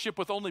fellowship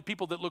with only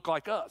people that look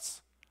like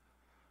us,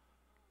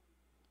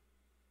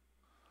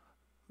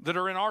 that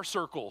are in our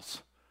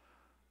circles,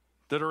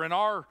 that are in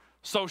our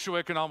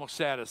socioeconomic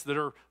status, that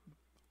are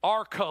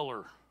our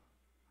color.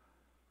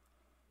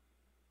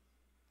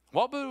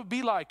 What would it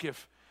be like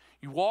if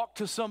you walked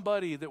to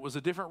somebody that was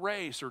a different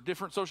race or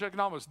different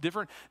socioeconomics,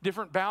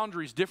 different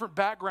boundaries, different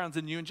backgrounds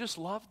than you, and just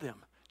love them,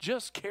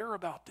 just care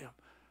about them,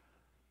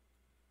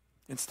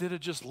 instead of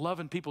just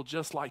loving people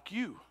just like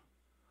you?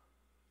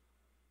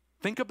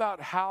 Think about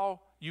how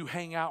you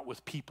hang out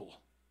with people.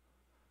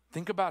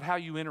 Think about how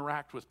you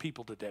interact with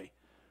people today.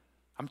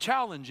 I'm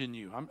challenging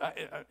you.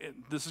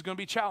 This is going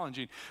to be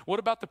challenging. What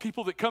about the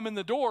people that come in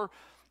the door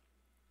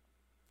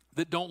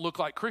that don't look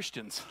like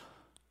Christians?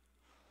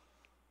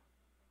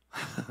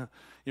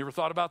 You ever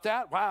thought about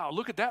that? Wow,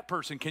 look at that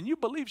person. Can you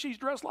believe she's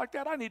dressed like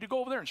that? I need to go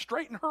over there and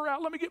straighten her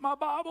out. Let me get my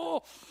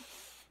Bible.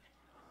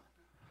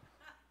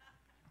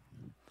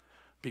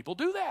 People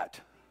do that.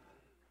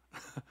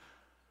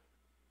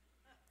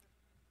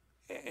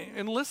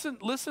 And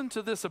listen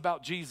to this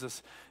about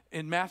Jesus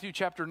in Matthew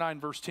chapter 9,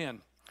 verse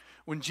 10.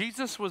 When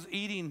Jesus was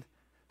eating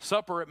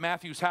supper at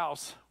Matthew's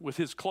house with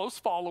his close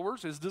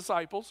followers, his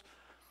disciples,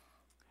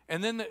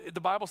 and then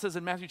the Bible says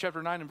in Matthew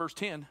chapter 9 and verse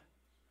 10,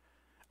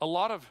 a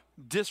lot of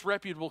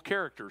disreputable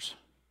characters.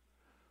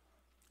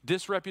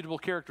 Disreputable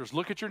characters.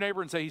 Look at your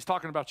neighbor and say, he's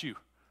talking about you.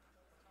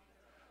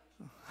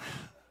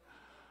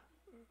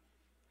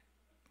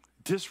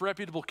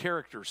 Disreputable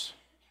characters.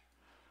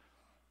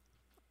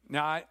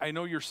 Now, I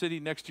know you're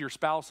sitting next to your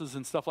spouses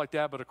and stuff like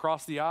that, but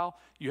across the aisle,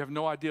 you have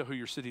no idea who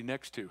you're sitting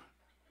next to.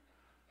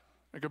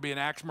 It could be an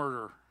axe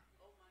murderer.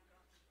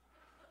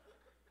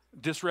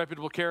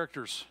 Disreputable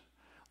characters.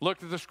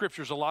 Look at the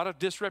scriptures. A lot of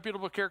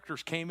disreputable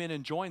characters came in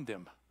and joined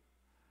them.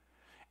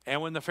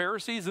 And when the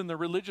Pharisees and the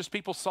religious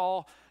people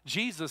saw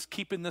Jesus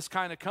keeping this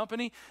kind of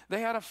company,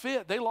 they had a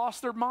fit. They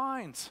lost their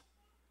minds.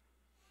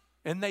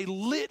 And they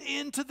lit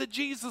into the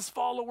Jesus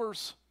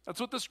followers.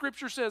 That's what the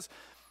scripture says.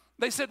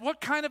 They said,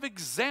 what kind of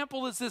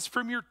example is this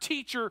from your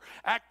teacher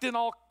acting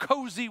all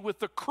cozy with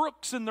the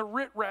crooks and the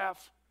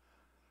riffraff?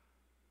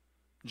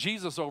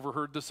 Jesus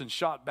overheard this and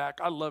shot back.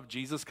 I love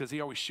Jesus because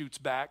he always shoots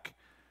back.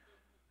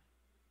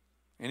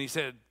 And he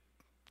said,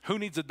 who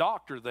needs a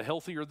doctor, the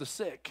healthy or the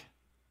sick?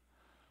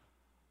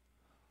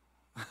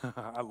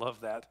 I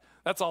love that.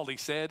 That's all he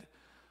said.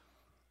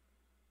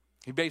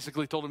 He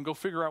basically told him, go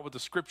figure out what the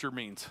scripture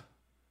means.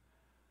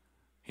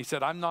 He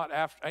said, I'm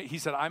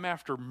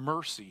after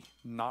mercy,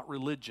 not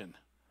religion.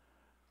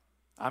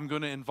 I'm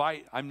going to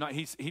invite,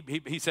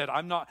 he said,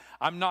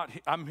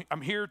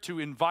 I'm here to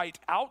invite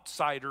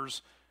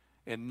outsiders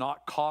and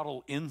not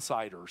coddle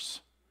insiders.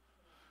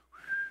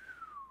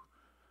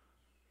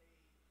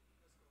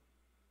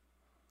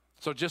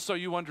 So just so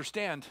you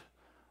understand,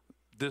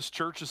 this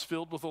church is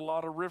filled with a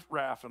lot of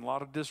riffraff and a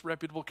lot of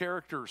disreputable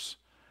characters.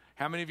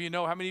 How many of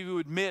you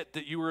admit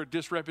that you were a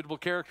disreputable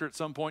character at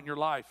some point in your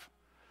life?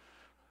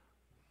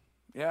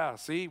 Yeah,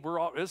 see,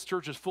 this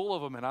church is full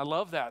of them, and I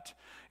love that.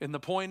 And the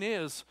point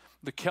is,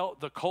 the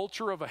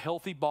culture of a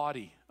healthy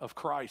body of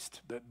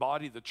Christ, that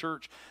body, the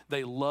church,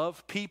 they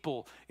love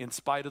people in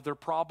spite of their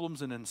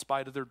problems and in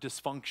spite of their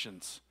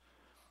dysfunctions.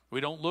 We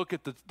don't look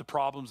at the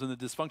problems and the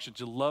dysfunctions.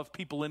 You love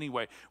people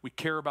anyway. We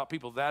care about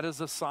people. That is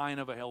a sign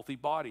of a healthy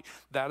body.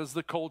 That is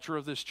the culture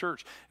of this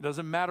church. It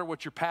doesn't matter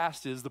what your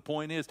past is. The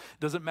point is, it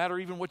doesn't matter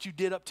even what you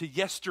did up to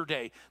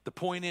yesterday. The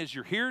point is,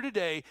 you're here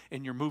today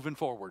and you're moving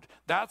forward.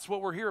 That's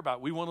what we're here about.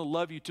 We want to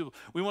love you too.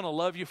 We want to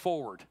love you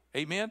forward.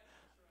 Amen?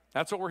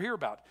 That's what we're here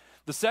about.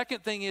 The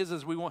second thing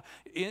is we want,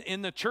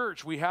 in the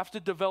church, we have to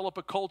develop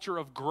a culture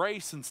of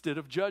grace instead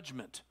of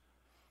judgment.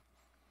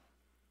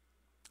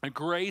 A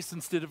grace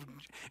instead of,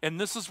 and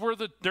this is where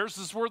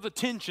the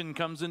tension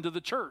comes into the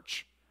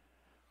church.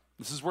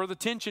 This is where the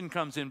tension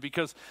comes in,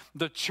 because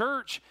the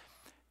church,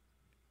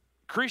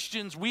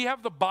 Christians, we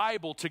have the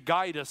Bible to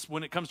guide us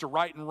when it comes to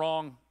right and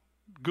wrong,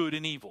 good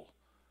and evil.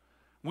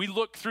 We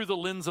look through the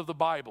lens of the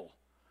Bible.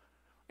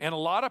 And a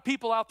lot of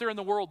people out there in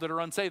the world that are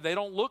unsaved, they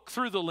don't look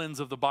through the lens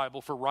of the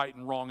Bible for right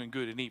and wrong and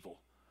good and evil.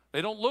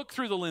 They don't look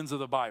through the lens of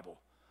the Bible.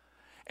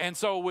 And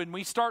so when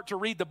we start to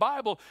read the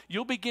Bible,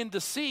 you'll begin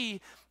to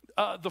see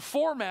the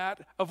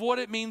format of what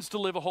it means to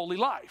live a holy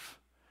life.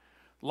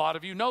 A lot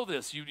of you know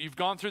this. You've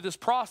gone through this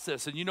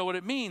process and you know what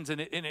it means,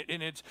 and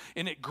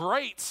it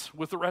grates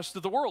with the rest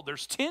of the world.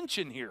 There's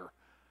tension here.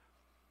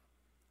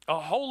 A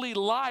holy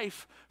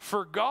life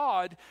for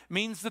God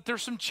means that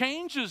there's some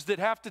changes that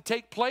have to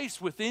take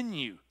place within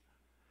you.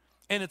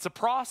 And it's a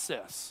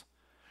process.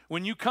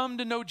 When you come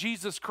to know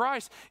Jesus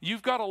Christ,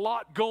 you've got a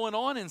lot going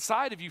on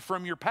inside of you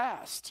from your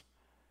past.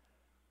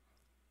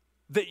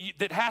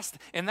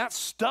 And that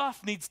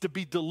stuff needs to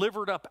be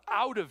delivered up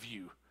out of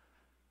you.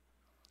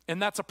 And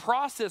that's a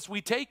process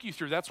we take you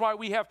through. That's why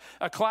we have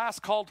a class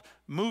called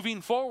Moving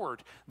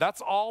Forward.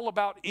 That's all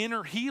about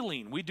inner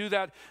healing. We do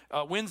that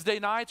Wednesday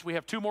nights. We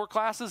have 2 more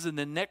classes. And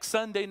then next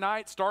Sunday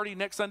night, starting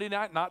next Sunday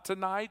night, not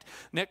tonight,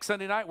 next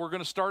Sunday night, we're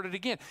going to start it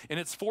again. And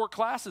it's 4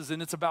 classes.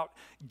 And it's about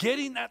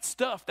getting that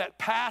stuff, that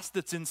past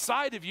that's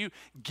inside of you,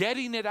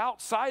 getting it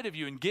outside of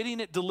you and getting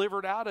it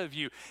delivered out of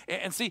you.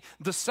 And see,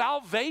 the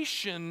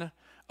salvation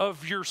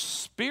of your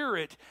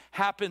spirit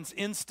happens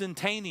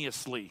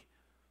instantaneously.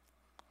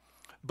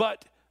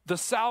 But the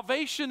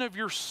salvation of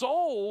your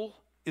soul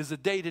is a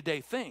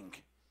day-to-day thing.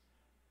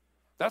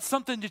 That's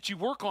something that you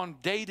work on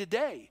day to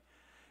day.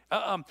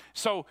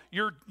 So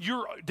you're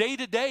day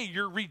to day,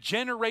 you're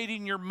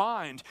regenerating your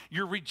mind.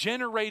 You're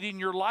regenerating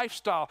your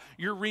lifestyle.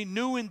 You're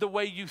renewing the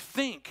way you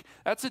think.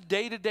 That's a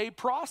day-to-day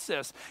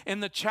process.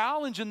 And the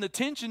challenge and the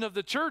tension of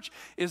the church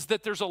is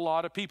that there's a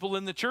lot of people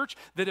in the church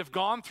that have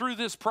gone through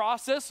this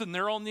process and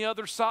they're on the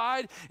other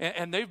side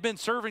and they've been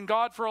serving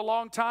God for a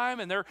long time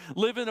and they're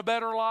living a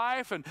better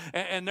life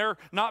and they're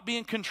not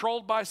being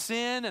controlled by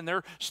sin and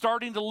they're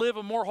starting to live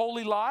a more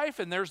holy life.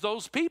 And there's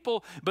those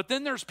people, but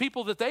then there's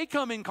people that they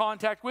come in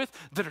contact with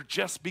that are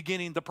just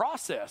beginning the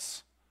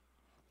process.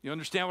 You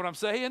understand what I'm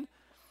saying?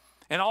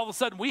 And all of a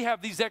sudden we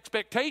have these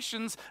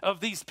expectations of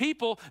these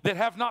people that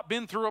have not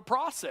been through a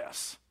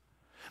process.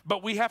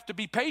 But we have to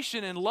be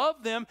patient and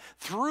love them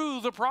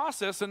through the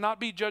process and not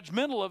be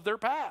judgmental of their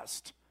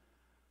past.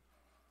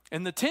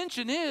 And the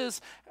tension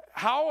is,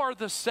 how are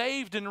the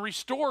saved and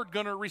restored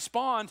going to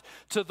respond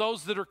to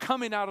those that are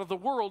coming out of the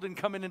world and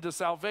coming into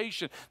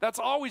salvation? That's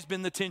always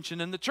been the tension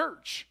in the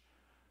church.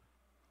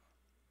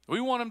 We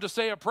want them to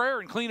say a prayer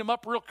and clean them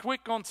up real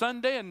quick on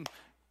Sunday and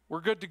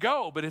we're good to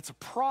go. But it's a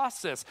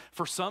process.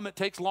 For some, it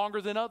takes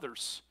longer than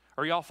others.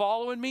 Are y'all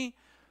following me?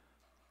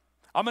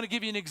 I'm going to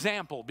give you an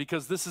example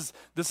because this is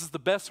the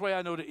best way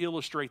I know to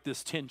illustrate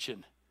this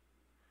tension.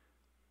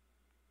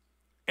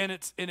 And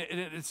it's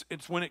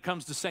when it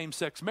comes to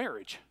same-sex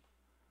marriage.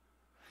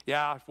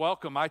 Yeah,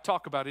 welcome. I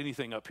talk about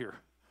anything up here.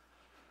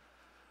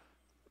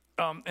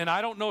 And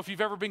I don't know if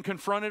you've ever been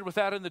confronted with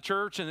that in the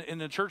church and in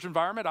the church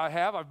environment. I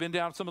have. I've been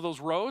down some of those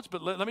roads.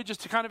 But let me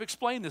just kind of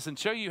explain this and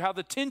show you how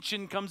the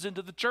tension comes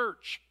into the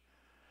church.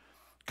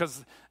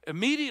 Because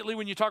immediately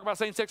when you talk about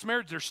same-sex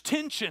marriage, there's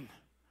tension.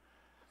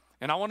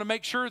 And I want to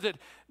make sure that,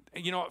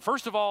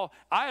 first of all,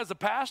 I as a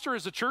pastor,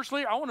 as a church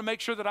leader, I want to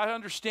make sure that I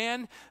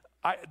understand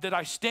that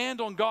I stand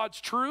on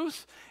God's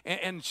truth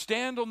and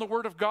stand on the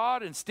Word of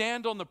God and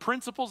stand on the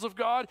principles of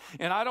God.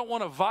 And I don't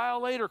want to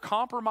violate or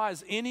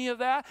compromise any of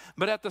that.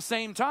 But at the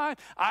same time,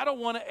 I don't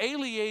want to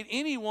alienate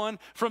anyone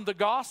from the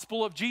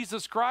gospel of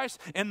Jesus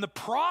Christ and the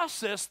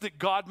process that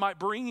God might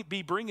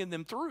be bringing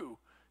them through.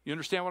 You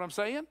understand what I'm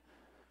saying?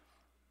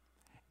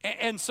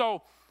 And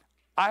so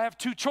I have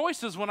two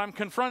choices when I'm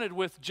confronted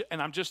with,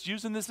 and I'm just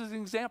using this as an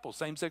example,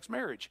 same-sex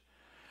marriage.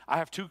 I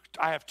have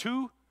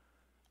two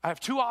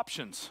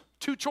options,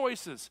 two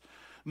choices.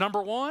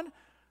 Number one,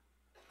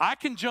 I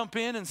can jump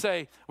in and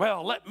say,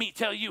 well, let me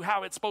tell you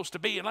how it's supposed to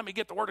be, and let me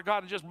get the Word of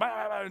God and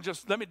this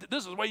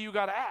is the way you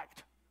got to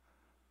act.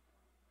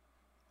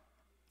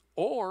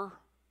 Or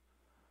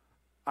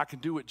I can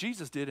do what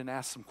Jesus did and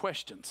ask some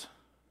questions.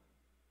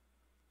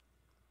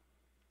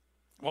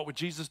 What would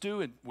Jesus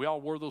do? And we all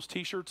wore those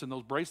t-shirts and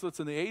those bracelets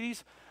in the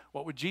 80s.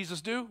 What would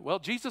Jesus do? Well,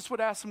 Jesus would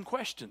ask some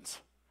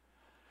questions.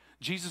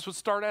 Jesus would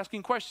start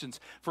asking questions.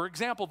 For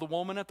example, the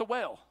woman at the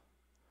well.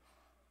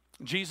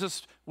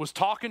 Jesus was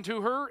talking to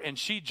her and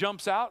she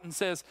jumps out and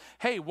says,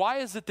 hey, why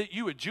is it that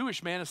you, a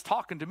Jewish man, is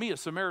talking to me, a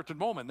Samaritan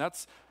woman?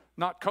 That's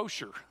not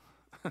kosher.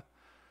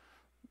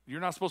 You're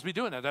not supposed to be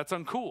doing that. That's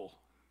uncool.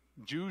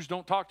 Jews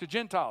don't talk to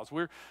Gentiles.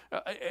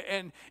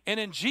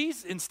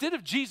 Instead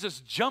of Jesus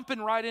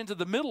jumping right into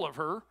the middle of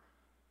her,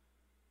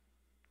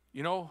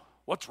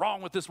 what's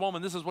wrong with this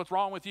woman? This is what's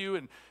wrong with you,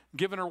 and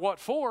giving her what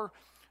for,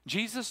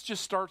 Jesus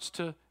just starts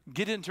to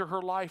get into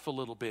her life a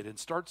little bit and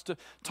starts to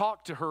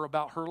talk to her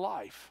about her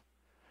life.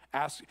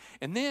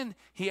 And then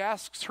he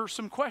asks her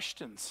some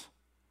questions.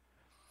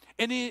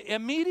 And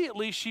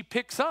immediately she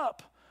picks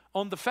up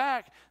on the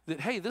fact that,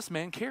 hey, this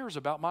man cares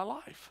about my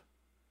life.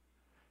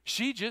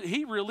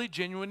 He really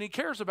genuinely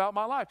cares about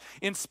my life,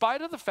 in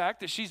spite of the fact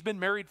that she's been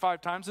married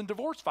 5 times and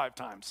divorced 5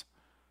 times.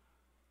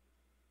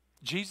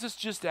 Jesus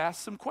just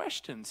asked some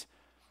questions.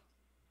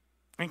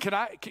 And can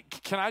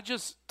I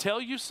just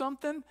tell you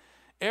something?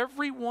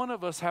 Every one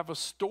of us have a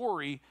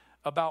story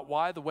about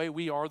why the way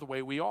we are the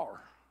way we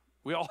are.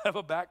 We all have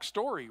a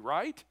backstory,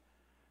 right?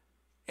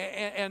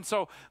 And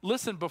so,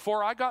 listen,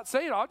 before I got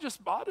saved, I'll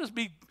just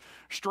be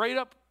straight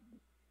up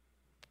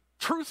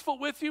truthful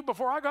with you.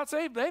 Before I got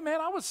saved, hey man,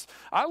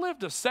 I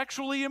lived a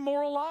sexually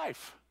immoral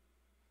life.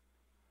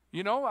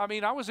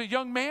 I was a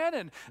young man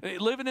and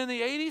living in the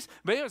 80s,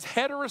 but it was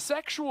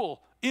heterosexual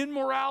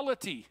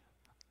immorality.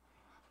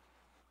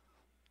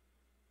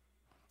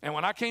 And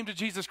when I came to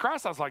Jesus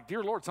Christ, I was like,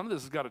 dear Lord, some of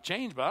this has got to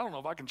change, but I don't know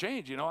if I can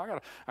change. I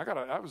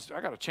got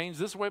to change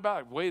this way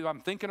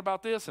I'm thinking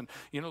about this, and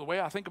the way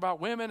I think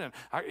about women, and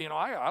I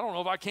don't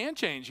know if I can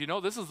change.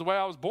 This is the way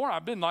I was born.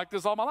 I've been like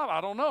this all my life.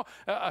 I don't know.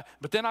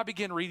 But then I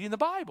began reading the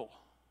Bible.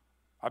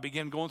 I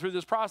began going through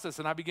this process,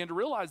 and I began to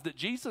realize that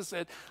Jesus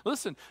said,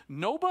 listen,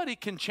 nobody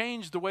can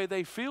change the way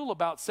they feel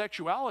about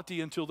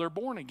sexuality until they're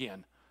born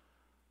again.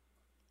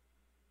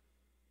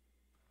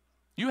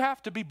 You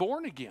have to be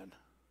born again.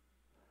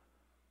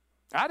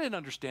 I didn't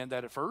understand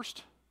that at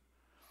first.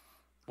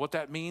 What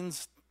that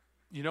means,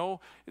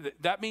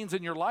 that means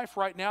in your life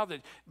right now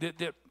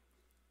that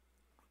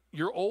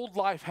your old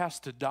life has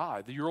to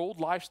die. Your old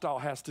lifestyle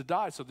has to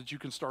die so that you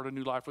can start a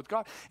new life with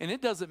God. And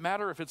it doesn't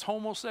matter if it's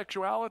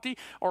homosexuality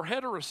or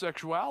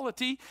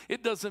heterosexuality.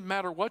 It doesn't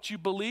matter what you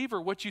believe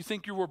or what you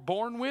think you were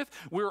born with.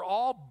 We're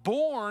all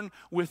born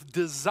with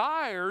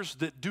desires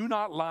that do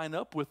not line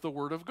up with the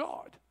Word of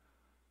God.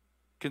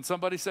 Can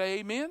somebody say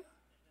amen?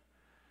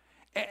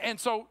 And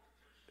so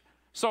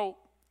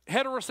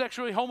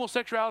heterosexuality,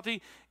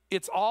 homosexuality,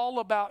 it's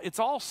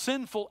all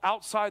sinful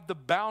outside the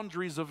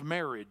boundaries of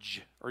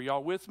marriage. Are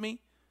y'all with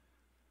me?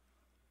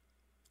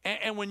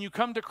 And when you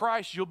come to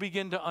Christ, you'll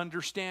begin to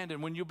understand.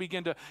 And when you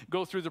begin to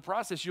go through the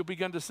process, you'll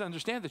begin to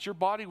understand that your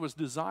body was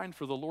designed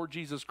for the Lord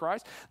Jesus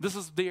Christ. This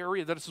is the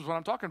area, this is what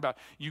I'm talking about.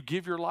 You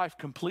give your life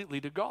completely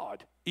to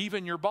God,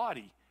 even your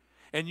body.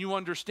 And you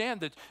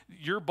understand that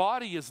your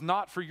body is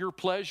not for your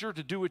pleasure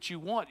to do what you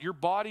want. Your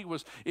body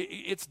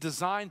it's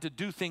designed to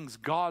do things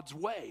God's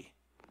way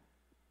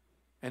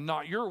and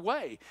not your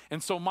way.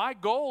 And so my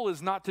goal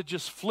is not to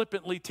just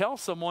flippantly tell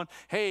someone,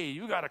 hey,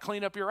 you got to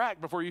clean up your act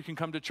before you can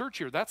come to church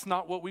here. That's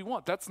not what we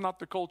want. That's not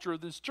the culture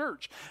of this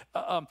church.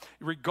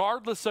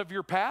 Regardless of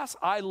your past,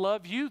 I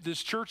love you.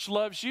 This church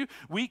loves you.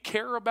 We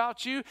care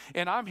about you.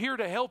 And I'm here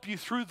to help you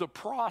through the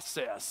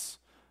process.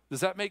 Does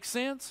that make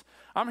sense?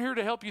 I'm here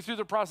to help you through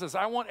the process.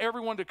 I want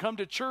everyone to come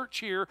to church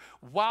here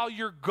while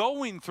you're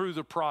going through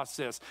the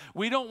process.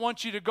 We don't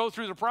want you to go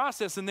through the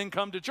process and then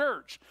come to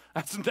church.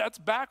 That's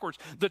backwards.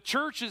 The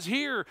church is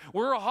here.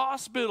 We're a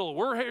hospital.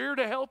 We're here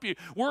to help you.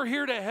 We're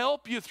here to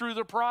help you through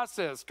the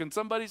process. Can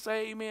somebody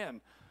say amen?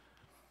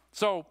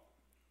 So,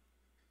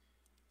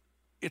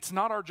 it's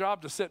not our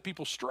job to set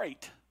people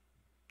straight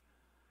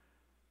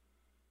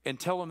and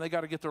tell them they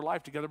got to get their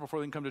life together before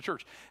they can come to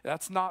church.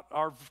 That's not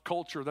our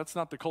culture. That's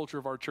not the culture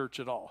of our church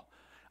at all.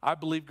 I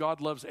believe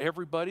God loves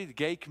everybody, the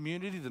gay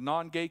community, the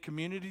non-gay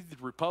community, the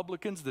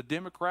Republicans, the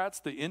Democrats,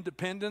 the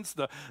independents,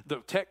 the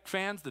Tech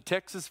fans, the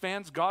Texas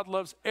fans. God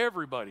loves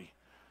everybody.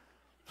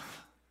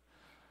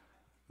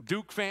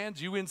 Duke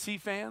fans,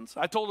 UNC fans.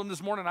 I told him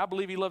this morning I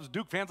believe he loves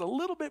Duke fans a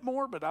little bit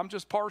more, but I'm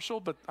just partial,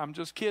 but I'm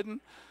just kidding.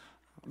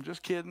 I'm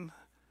just kidding.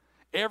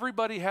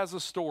 Everybody has a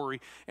story,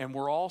 and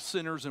we're all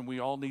sinners, and we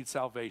all need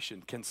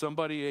salvation. Can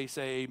somebody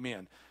say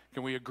amen?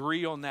 Can we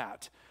agree on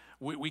that?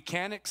 We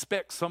can't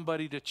expect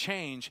somebody to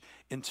change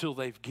until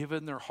they've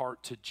given their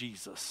heart to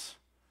Jesus.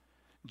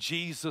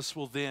 Jesus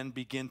will then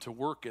begin to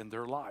work in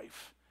their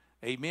life.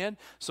 Amen?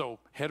 So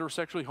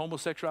heterosexuality,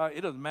 homosexuality,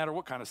 it doesn't matter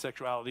what kind of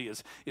sexuality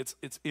is.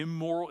 It's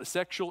immoral.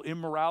 Sexual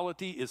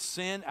immorality is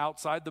sin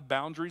outside the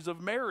boundaries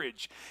of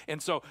marriage.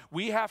 And so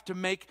we have to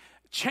make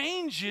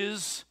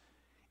changes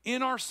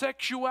in our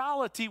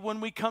sexuality when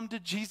we come to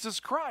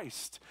Jesus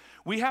Christ.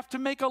 We have to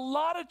make a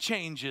lot of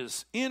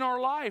changes in our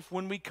life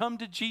when we come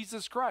to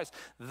Jesus Christ.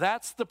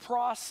 That's the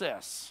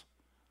process.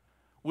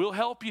 We'll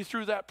help you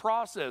through that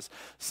process.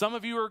 Some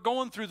of you are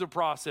going through the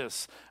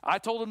process. I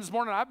told him this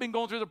morning, I've been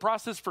going through the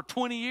process for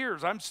 20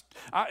 years.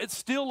 It's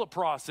still a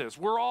process.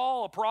 We're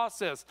all a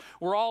process.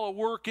 We're all a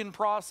work in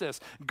process.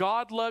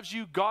 God loves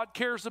you. God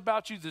cares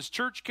about you. This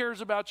church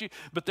cares about you.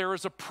 But there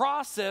is a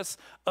process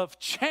of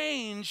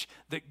change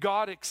that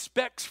God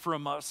expects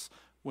from us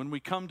when we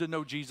come to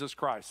know Jesus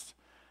Christ.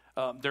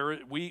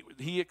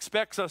 He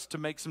expects us to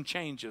make some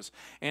changes.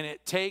 And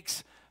it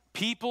takes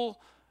people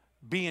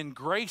being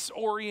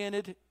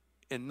grace-oriented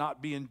and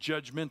not being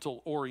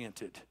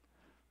judgmental-oriented,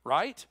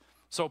 right?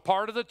 So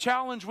part of the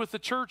challenge with the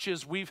church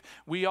is we've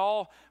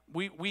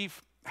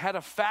had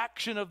a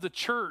faction of the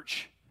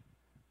church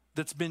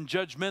that's been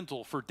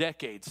judgmental for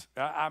decades.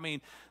 I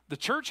mean, the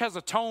church has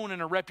a tone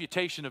and a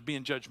reputation of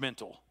being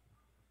judgmental.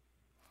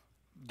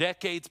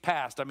 Decades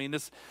past. I mean,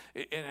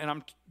 and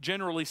I'm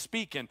generally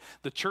speaking,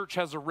 the church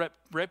has a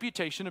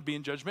reputation of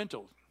being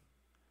judgmental.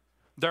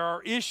 There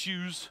are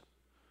issues.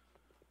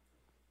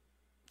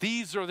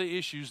 These are the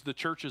issues the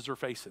churches are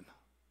facing.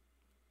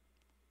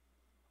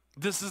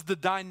 This is the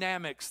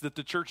dynamics that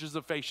the churches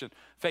are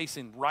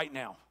facing right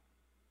now.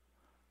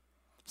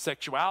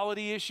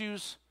 Sexuality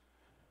issues,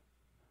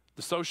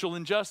 the social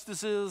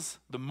injustices,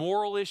 the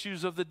moral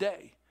issues of the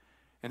day.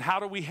 And how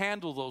do we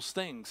handle those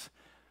things?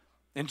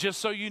 And just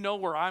so you know,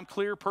 where I'm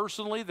clear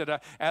personally,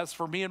 that as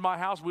for me and my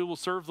house, we will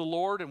serve the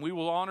Lord and we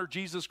will honor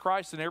Jesus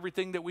Christ in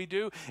everything that we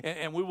do.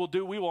 And we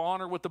will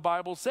honor what the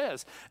Bible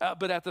says.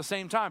 But at the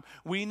same time,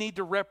 we need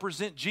to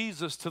represent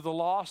Jesus to the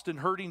lost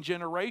and hurting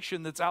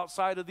generation that's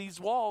outside of these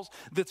walls,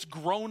 that's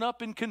grown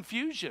up in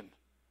confusion.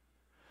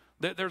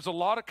 There's a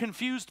lot of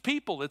confused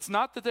people. It's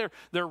not that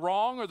they're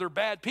wrong or they're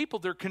bad people.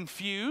 They're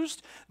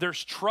confused.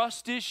 There's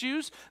trust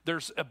issues.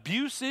 There's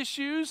abuse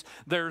issues.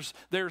 There's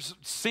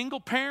single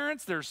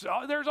parents. There's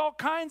all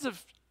kinds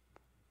of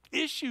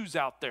issues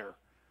out there.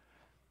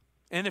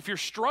 And if you're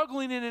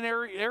struggling in an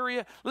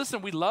area,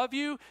 listen, we love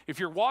you. If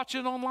you're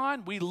watching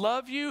online, we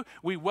love you.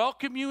 We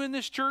welcome you in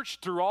this church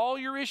through all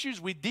your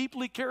issues. We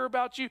deeply care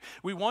about you.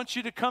 We want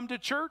you to come to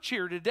church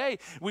here today.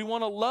 We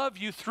want to love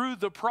you through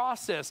the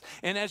process.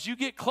 And as you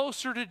get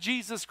closer to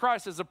Jesus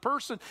Christ, as a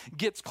person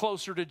gets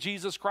closer to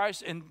Jesus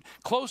Christ and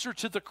closer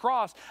to the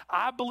cross,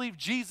 I believe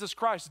Jesus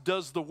Christ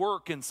does the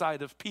work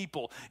inside of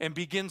people and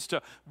begins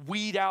to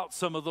weed out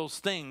some of those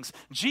things.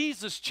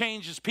 Jesus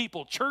changes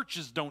people.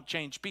 Churches don't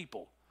change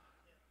people.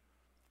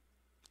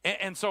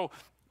 And so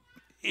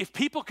if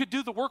people could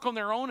do the work on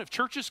their own, if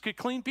churches could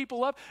clean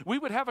people up, we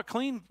would have a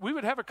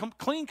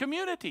clean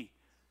community.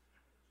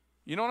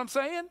 You know what I'm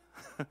saying?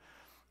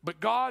 But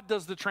God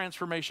does the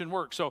transformation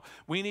work. So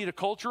we need a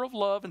culture of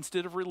love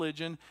instead of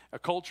religion, a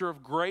culture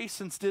of grace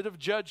instead of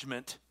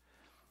judgment.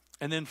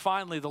 And then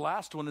finally, the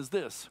last one is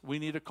this. We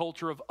need a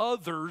culture of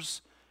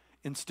others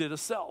instead of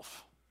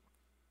self.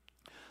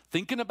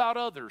 Thinking about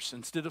others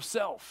instead of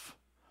self.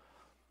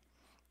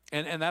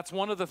 And that's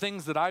one of the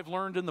things that I've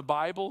learned in the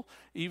Bible,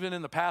 even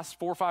in the past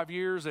 4 or 5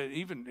 years,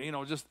 even,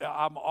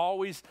 I'm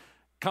always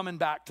coming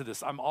back to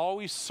this. I'm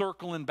always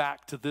circling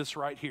back to this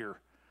right here.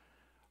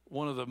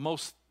 One of the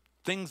most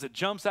things that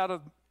jumps out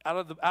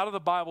of the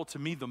Bible to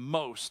me the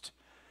most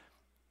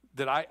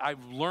that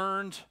I've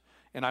learned,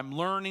 and I'm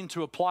learning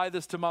to apply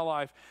this to my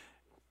life,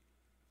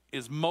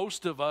 is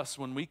most of us,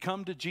 when we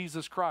come to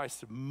Jesus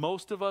Christ,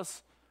 most of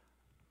us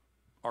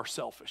are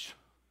selfish.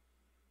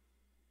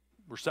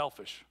 We're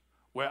selfish.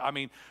 Well, I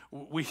mean,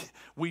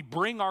 we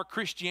bring our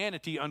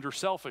Christianity under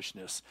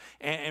selfishness,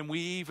 and we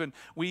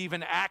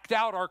even act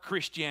out our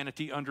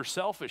Christianity under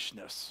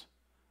selfishness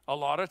a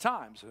lot of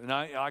times. And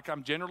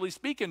I'm generally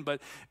speaking,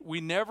 but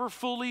we never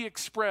fully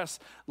express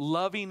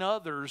loving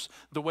others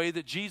the way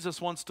that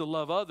Jesus wants to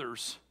love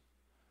others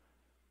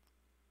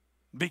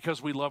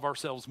because we love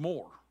ourselves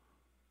more.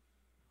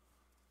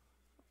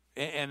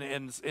 And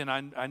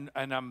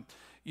I'm,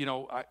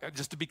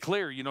 just to be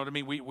clear, you know what I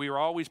mean? We are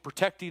always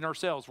protecting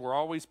ourselves. We're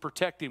always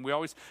protecting. We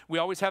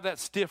always have that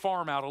stiff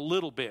arm out a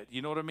little bit.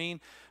 You know what I mean?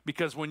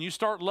 Because when you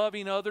start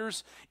loving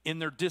others in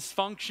their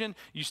dysfunction,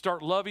 you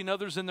start loving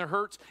others in their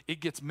hurts, it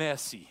gets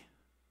messy.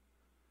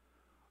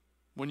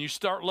 When you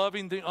start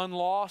loving the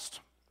unlost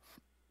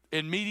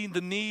and meeting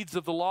the needs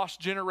of the lost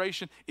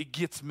generation, it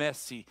gets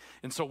messy.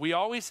 And so we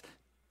always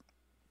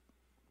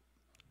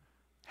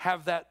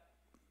have that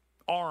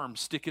arm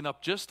sticking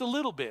up just a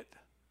little bit.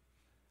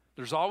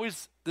 There's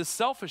always this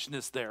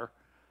selfishness there.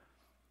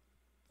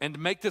 And to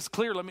make this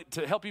clear,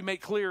 to help you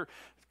make clear,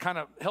 kind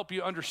of help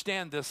you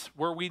understand this,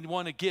 where we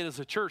want to get as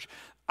a church,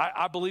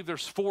 I believe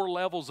there's 4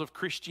 levels of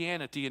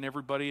Christianity in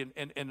everybody,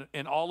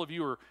 and all of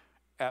you are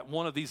at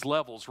one of these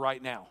levels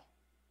right now.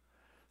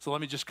 So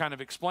let me just kind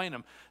of explain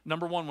them.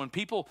 Number 1, when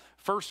people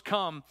first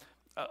come,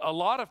 a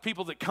lot of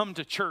people that come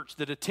to church,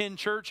 that attend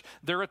church,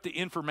 they're at the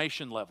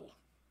information level.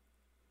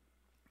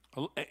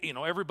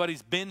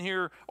 Everybody's been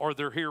here or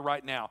they're here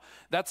right now.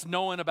 That's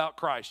knowing about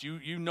Christ.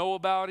 You know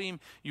about him.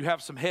 You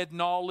have some head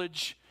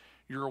knowledge.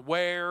 You're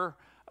aware.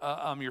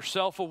 You're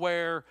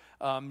self-aware.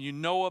 You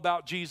know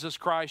about Jesus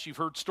Christ. You've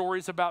heard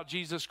stories about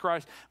Jesus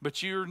Christ,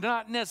 but you're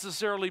not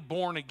necessarily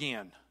born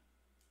again.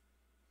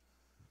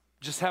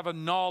 Just have a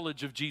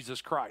knowledge of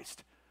Jesus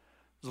Christ.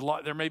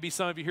 There may be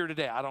some of you here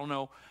today. I don't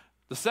know.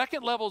 The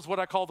second level is what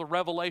I call the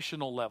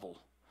revelational level.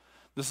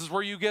 This is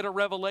where you get a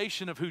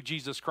revelation of who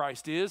Jesus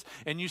Christ is,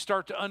 and you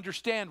start to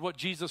understand what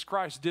Jesus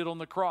Christ did on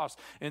the cross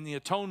and the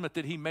atonement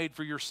that he made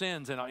for your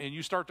sins. And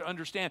you start to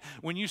understand,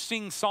 when you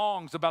sing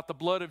songs about the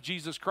blood of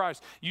Jesus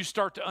Christ, you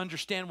start to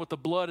understand what the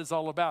blood is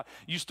all about.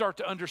 You start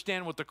to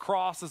understand what the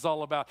cross is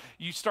all about.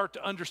 You start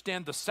to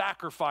understand the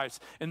sacrifice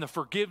and the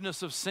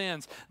forgiveness of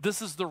sins.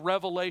 This is the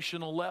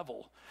revelational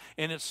level.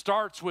 And it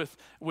starts with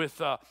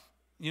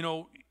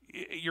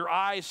your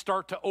eyes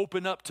start to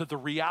open up to the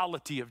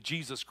reality of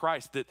Jesus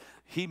Christ, that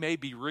he may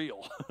be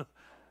real,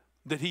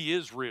 that he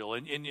is real.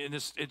 And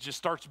it just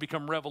starts to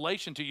become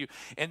revelation to you.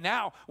 And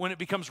now when it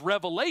becomes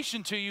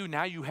revelation to you,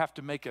 now you have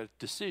to make a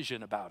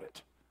decision about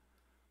it.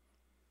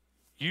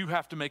 You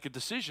have to make a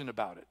decision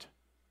about it.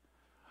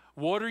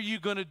 What are you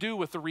going to do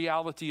with the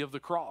reality of the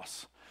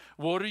cross?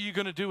 What are you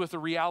going to do with the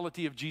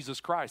reality of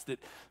Jesus Christ? That,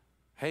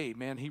 hey,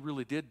 man, he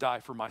really did die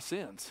for my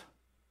sins.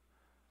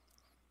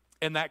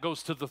 And that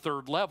goes to the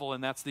third level,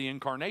 and that's the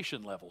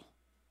incarnation level.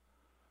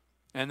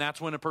 And that's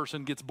when a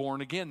person gets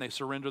born again. They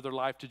surrender their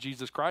life to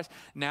Jesus Christ.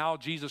 Now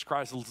Jesus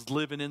Christ is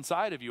living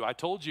inside of you. I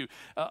told you,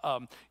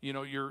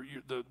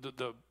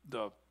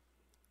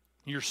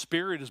 your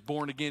spirit is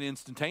born again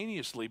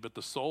instantaneously, but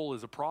the soul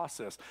is a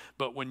process.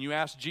 But when you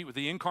ask with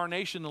the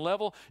incarnation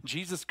level,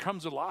 Jesus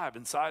comes alive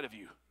inside of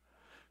you.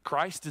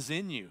 Christ is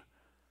in you.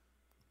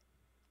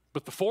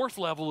 But the fourth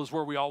level is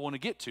where we all want to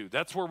get to.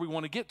 That's where we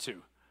want to get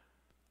to.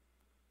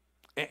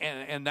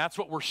 And that's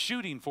what we're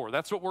shooting for.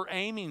 That's what we're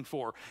aiming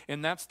for.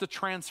 And that's the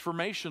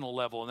transformational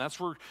level. And that's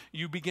where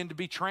you begin to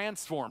be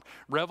transformed.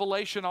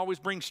 Revelation always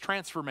brings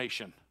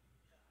transformation.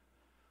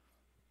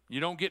 You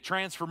don't get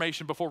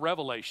transformation before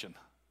revelation.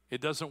 It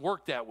doesn't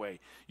work that way.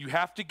 You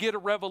have to get a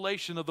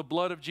revelation of the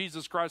blood of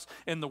Jesus Christ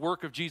and the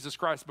work of Jesus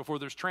Christ before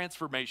there's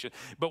transformation.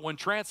 But when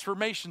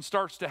transformation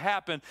starts to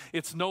happen,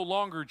 it's no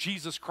longer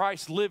Jesus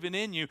Christ living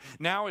in you.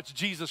 Now it's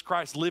Jesus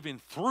Christ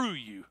living through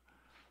you.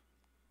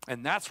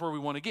 And that's where we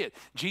want to get.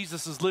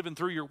 Jesus is living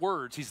through your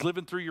words. He's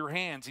living through your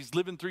hands. He's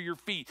living through your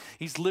feet.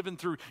 He's living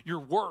through your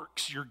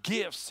works, your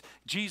gifts.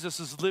 Jesus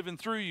is living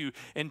through you.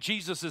 And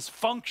Jesus is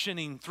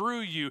functioning through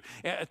you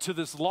to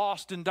this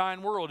lost and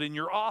dying world, in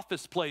your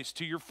office place,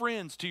 to your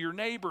friends, to your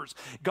neighbors.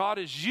 God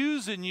is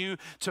using you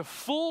to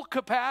full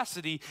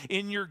capacity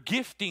in your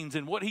giftings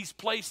and what He's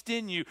placed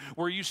in you,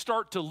 where you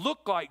start to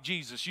look like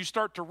Jesus. You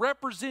start to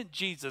represent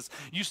Jesus.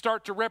 You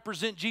start to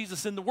represent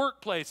Jesus in the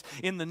workplace,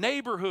 in the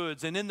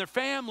neighborhoods, and in their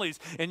families.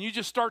 And you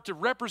just start to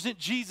represent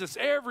Jesus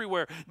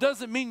everywhere.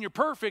 Doesn't mean you're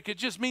perfect. It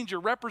just means you're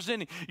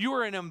representing. You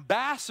are an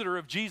ambassador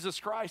of Jesus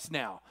Christ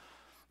now.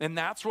 And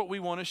that's what we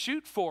want to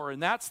shoot for.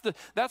 And that's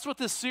what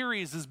this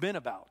series has been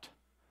about.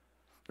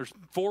 There's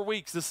 4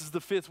 weeks. This is the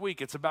 5th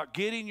week. It's about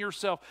getting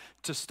yourself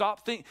to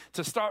start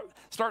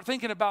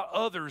thinking about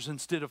others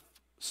instead of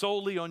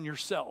solely on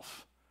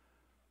yourself.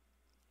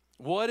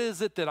 What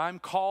is it that I'm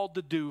called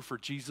to do for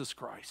Jesus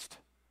Christ?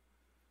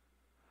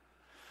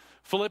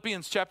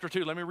 Philippians chapter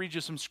 2, let me read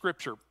you some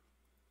scripture.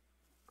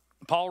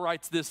 Paul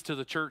writes this to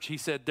the church. He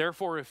said,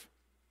 therefore,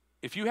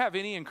 if you have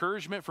any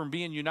encouragement from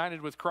being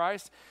united with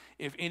Christ,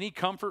 if any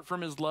comfort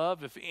from His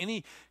love, if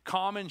any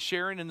common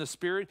sharing in the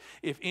Spirit,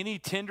 if any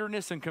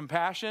tenderness and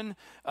compassion,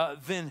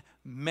 then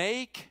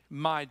make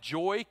my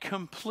joy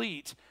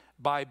complete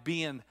by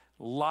being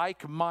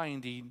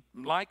like-minded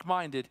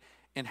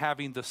and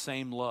having the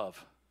same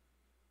love.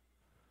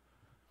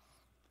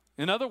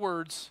 In other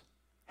words,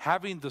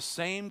 having the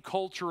same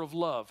culture of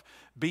love,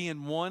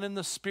 being one in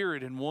the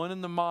spirit and one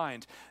in the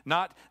mind,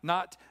 not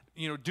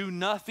do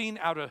nothing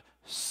out of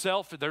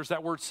there's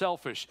that word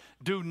selfish.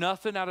 Do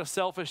nothing out of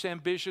selfish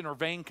ambition or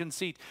vain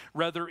conceit,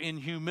 rather in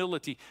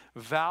humility.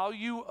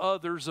 Value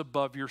others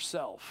above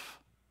yourself.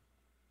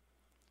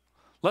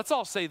 Let's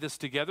all say this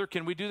together.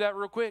 Can we do that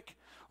real quick?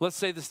 Let's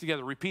say this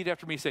together. Repeat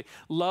after me. Say,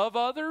 love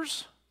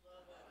others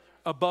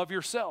above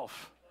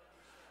yourself.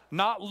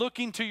 Not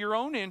looking to your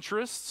own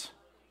interests,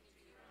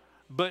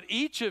 but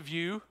each of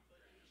you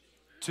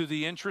to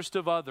the interest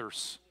of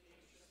others.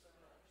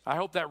 I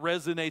hope that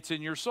resonates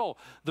in your soul.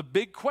 The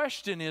big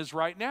question is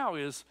right now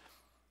is,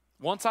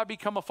 once I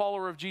become a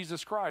follower of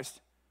Jesus Christ,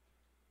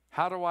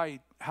 how do I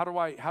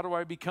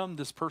become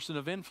this person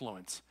of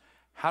influence?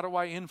 How do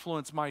I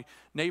influence my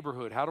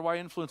neighborhood? How do I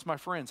influence my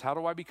friends? How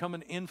do I become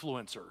an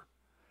influencer?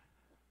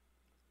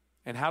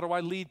 And how do I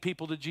lead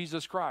people to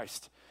Jesus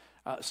Christ?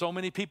 So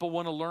many people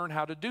want to learn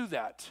how to do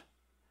that.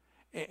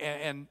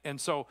 And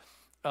so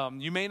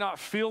you may not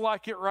feel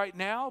like it right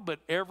now, but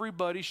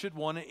everybody should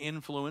want to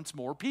influence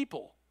more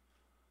people.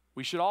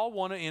 We should all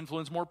want to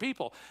influence more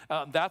people.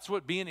 That's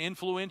what being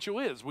influential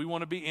is. We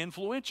want to be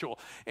influential.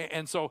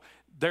 And so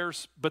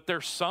there's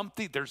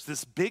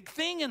this big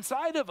thing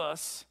inside of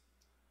us.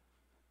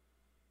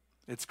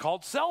 It's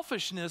called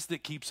selfishness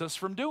that keeps us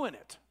from doing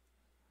it.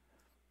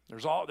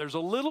 There's a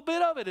little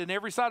bit of it in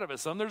every side of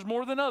us. Some there's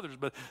more than others,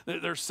 but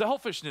there's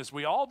selfishness.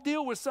 We all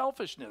deal with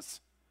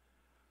selfishness.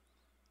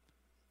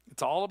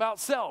 It's all about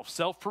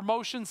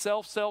self-promotion,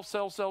 self.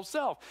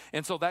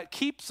 And so that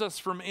keeps us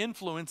from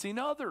influencing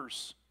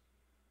others.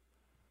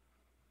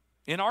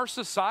 In our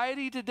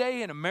society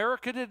today, in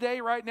America today,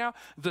 right now,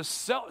 the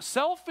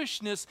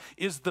selfishness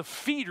is the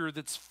feeder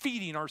that's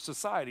feeding our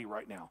society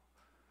right now.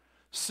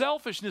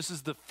 Selfishness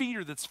is the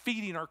feeder that's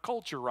feeding our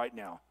culture right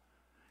now.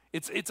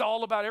 It's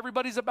all about,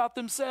 everybody's about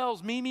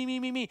themselves,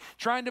 me,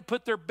 trying to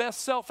put their best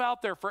self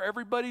out there for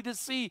everybody to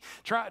see,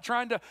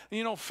 trying to,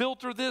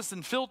 filter this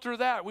and filter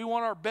that. We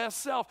want our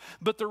best self.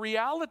 But the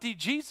reality,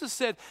 Jesus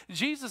said,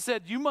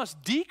 you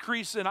must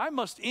decrease and I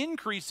must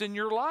increase in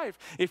your life.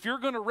 If you're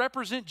going to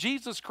represent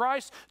Jesus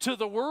Christ to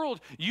the world,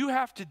 you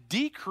have to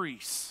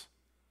decrease.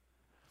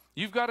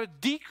 You've got to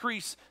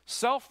decrease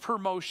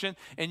self-promotion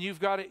and you've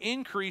got to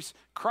increase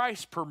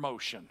Christ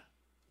promotion.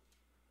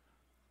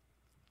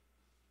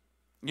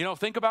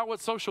 Think about what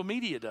social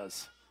media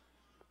does.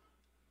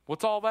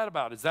 What's all that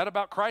about? Is that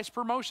about Christ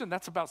promotion?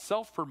 That's about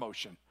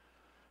self-promotion.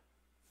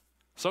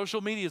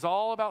 Social media is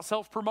all about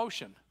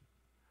self-promotion.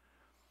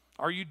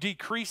 Are you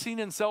decreasing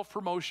in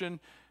self-promotion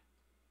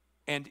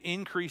and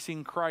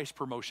increasing Christ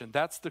promotion?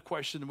 That's the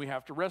question we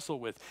have to wrestle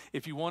with.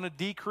 If you want to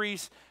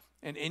decrease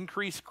and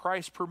increase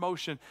Christ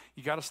promotion,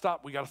 we got to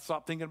stop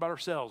thinking about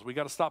ourselves. We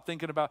got to stop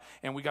thinking about,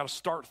 and we got to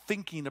start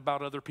thinking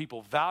about other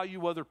people.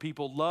 Value other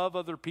people, love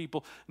other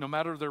people, no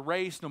matter their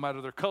race, no matter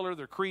their color,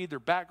 their creed,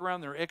 their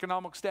background, their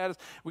economic status.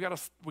 We got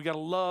to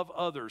love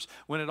others.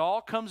 When it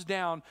all comes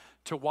down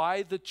to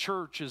why the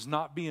church is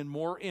not being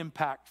more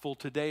impactful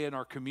today in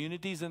our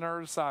communities and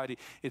our society,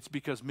 it's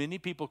because many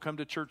people come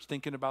to church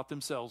thinking about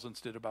themselves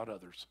instead about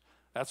others.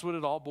 That's what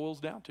it all boils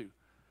down to.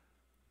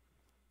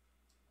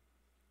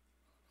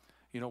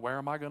 Where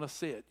am I going to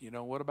sit?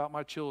 What about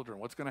my children?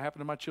 What's going to happen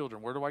to my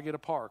children? Where do I get a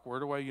park? Where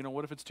do I,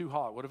 what if it's too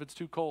hot? What if it's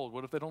too cold?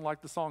 What if they don't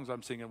like the songs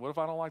I'm singing? What if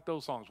I don't like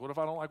those songs? What if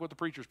I don't like what the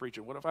preacher's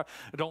preaching? What if I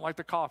don't like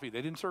the coffee?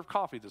 They didn't serve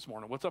coffee this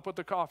morning. What's up with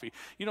the coffee?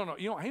 You know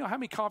how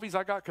many coffees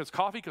I got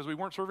because we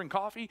weren't serving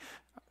coffee?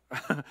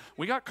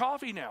 We got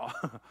coffee now.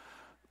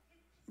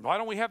 Why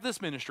don't we have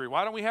this ministry?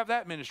 Why don't we have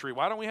that ministry?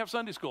 Why don't we have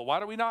Sunday school? Why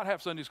do we not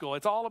have Sunday school?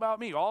 It's all about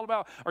me.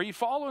 Are you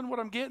following what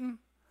I'm getting?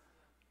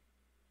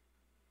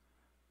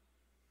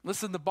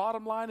 Listen, the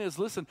bottom line is,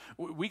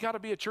 we got to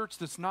be a church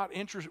that's not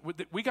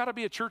interested. We got to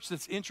be a church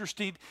that's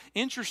interested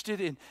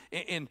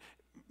in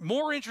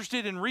more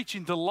interested in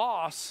reaching the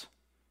lost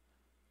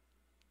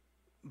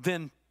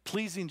than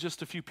pleasing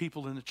just a few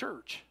people in the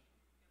church.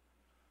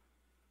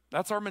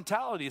 That's our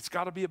mentality. It's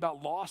got to be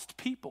about lost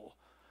people.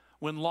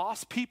 When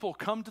lost people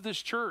come to this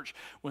church,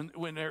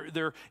 when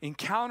they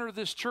encounter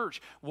this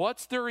church,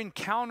 what's their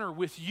encounter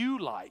with you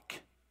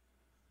like?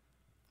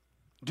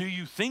 Do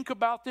you think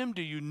about them?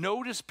 Do you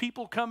notice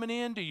people coming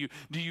in? Do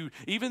you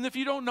even if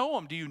you don't know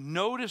them, do you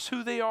notice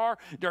who they are?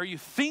 Are you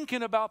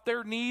thinking about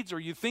their needs? Are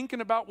you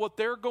thinking about what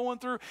they're going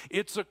through?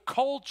 It's a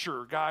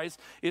culture, guys.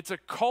 It's a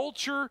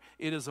culture.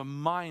 It is a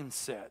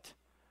mindset.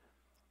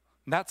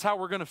 And that's how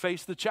we're going to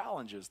face the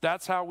challenges.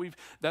 That's how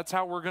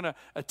we're going to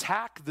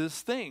attack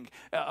this thing.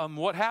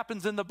 What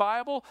happens in the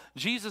Bible?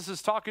 Jesus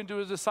is talking to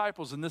his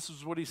disciples, and this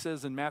is what he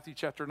says in Matthew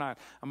chapter 9.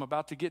 I'm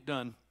about to get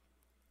done.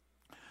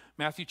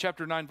 Matthew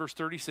chapter 9, verse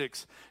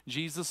 36,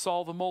 Jesus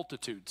saw the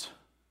multitudes.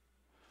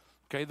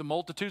 Okay, the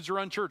multitudes are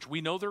unchurched.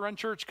 We know they're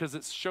unchurched because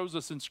it shows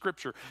us in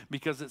Scripture,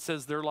 because it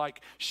says they're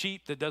like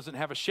sheep that doesn't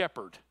have a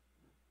shepherd.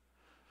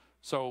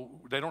 So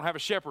they don't have a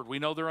shepherd. We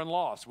know they're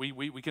unlost.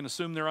 We can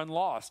assume they're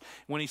unlost.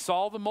 When he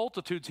saw the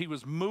multitudes, he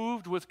was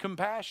moved with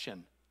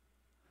compassion.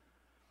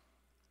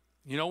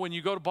 When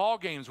you go to ball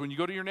games, when you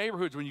go to your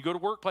neighborhoods, when you go to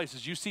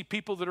workplaces, you see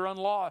people that are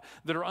unlost,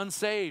 that are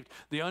unsaved,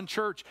 the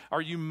unchurched.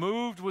 Are you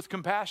moved with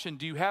compassion?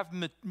 Do you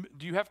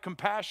have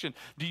compassion?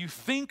 Do you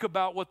think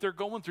about what they're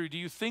going through? Do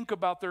you think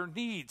about their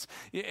needs?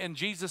 And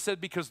Jesus said,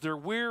 because they're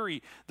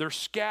weary, they're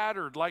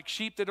scattered like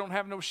sheep that don't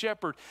have no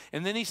shepherd.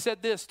 And then he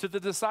said this to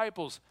the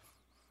disciples.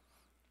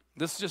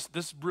 This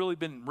has really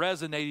been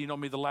resonating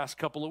on me the last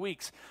couple of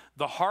weeks.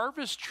 The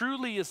harvest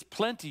truly is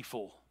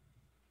plentiful.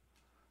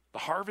 The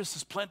harvest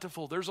is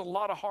plentiful. There's a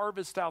lot of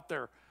harvest out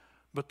there,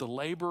 but the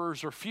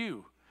laborers are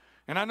few.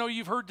 And I know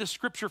you've heard this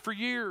scripture for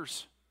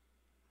years,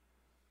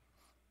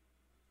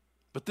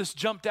 but this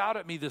jumped out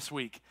at me this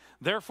week.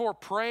 Therefore,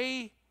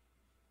 pray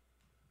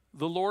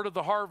the Lord of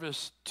the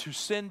harvest to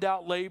send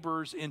out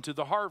laborers into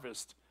the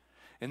harvest.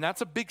 And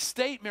that's a big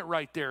statement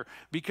right there,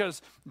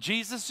 because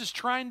Jesus is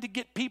trying to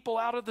get people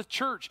out of the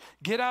church,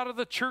 get out of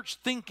the church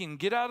thinking,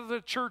 get out of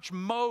the church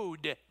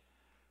mode.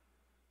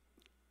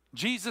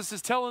 Jesus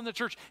is telling the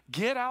church,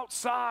 get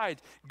outside,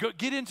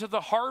 get into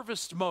the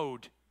harvest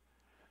mode.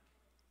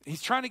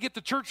 He's trying to get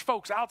the church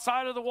folks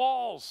outside of the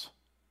walls.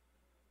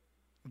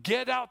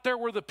 Get out there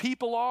where the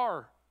people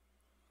are.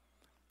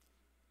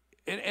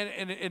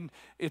 And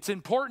it's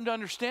important to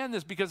understand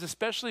this, because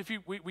especially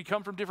if we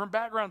come from different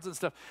backgrounds and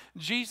stuff,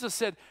 Jesus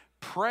said,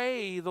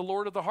 pray the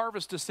Lord of the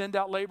harvest to send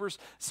out laborers.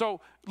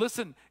 So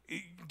listen,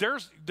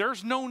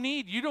 there's no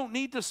need. You don't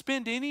need to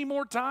spend any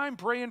more time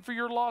praying for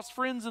your lost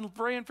friends and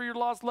praying for your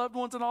lost loved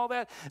ones and all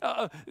that.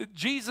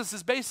 Jesus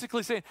is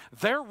basically saying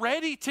they're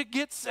ready to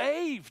get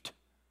saved.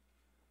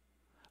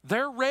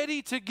 They're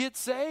ready to get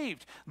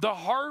saved. The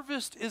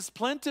harvest is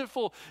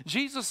plentiful.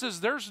 Jesus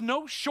says there's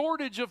no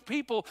shortage of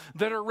people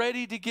that are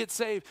ready to get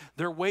saved.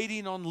 They're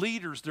waiting on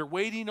leaders. They're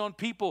waiting on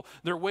people.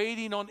 They're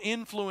waiting on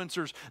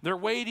influencers. They're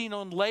waiting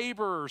on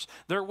laborers.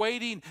 They're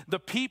waiting, the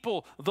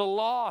people, the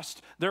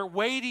lost. They're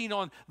waiting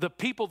on the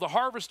people, the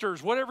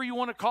harvesters, whatever you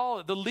want to call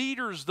it, the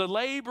leaders, the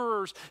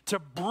laborers, to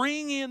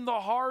bring in the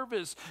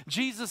harvest.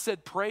 Jesus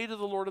said, pray to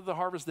the Lord of the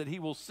harvest that he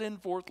will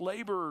send forth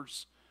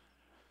laborers.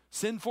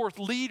 Send forth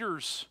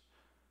leaders.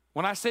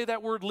 When I say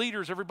that word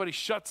leaders, everybody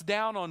shuts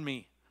down on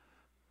me,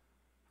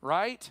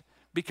 right?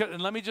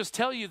 And let me just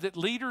tell you that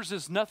leaders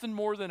is nothing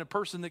more than a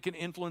person that can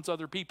influence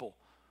other people.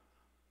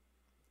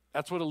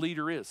 That's what a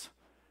leader is.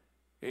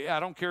 I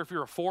don't care if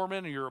you're a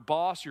foreman or you're a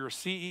boss, you're a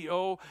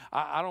CEO.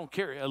 I don't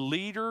care. A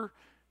leader,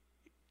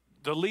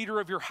 the leader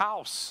of your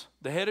house,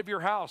 the head of your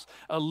house,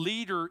 a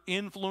leader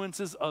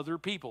influences other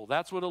people.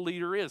 That's what a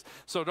leader is.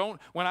 So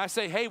when I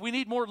say, hey, we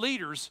need more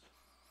leaders,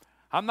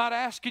 I'm not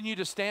asking you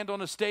to stand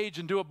on a stage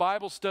and do a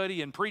Bible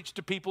study and preach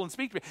to people and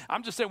speak to people.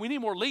 I'm just saying we need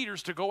more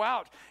leaders to go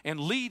out and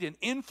lead and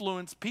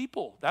influence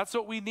people. That's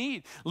what we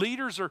need.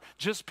 Leaders are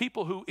just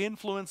people who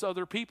influence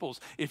other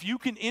peoples. If you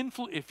can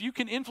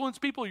influence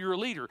people, you're a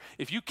leader.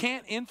 If you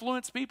can't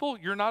influence people,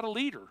 you're not a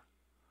leader.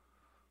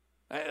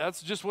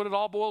 That's just what it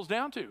all boils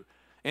down to.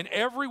 And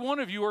every one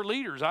of you are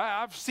leaders.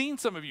 I've seen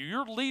some of you.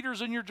 You're leaders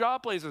in your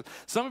job places.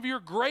 Some of you are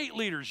great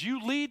leaders.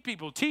 You lead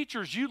people.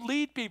 Teachers, you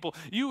lead people.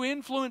 You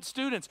influence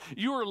students.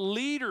 You are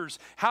leaders.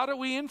 How do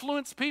we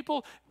influence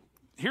people?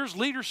 Here's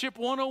Leadership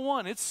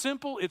 101. It's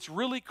simple. It's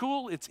really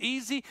cool. It's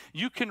easy.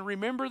 You can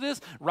remember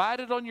this. Write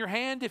it on your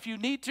hand if you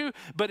need to.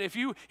 But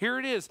here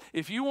it is.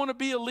 If you want to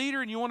be a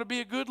leader and you want to be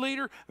a good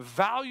leader,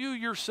 value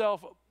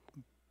yourself.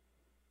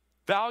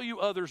 Value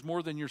others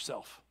more than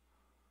yourself.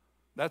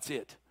 That's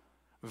it.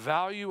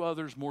 Value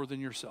others more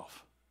than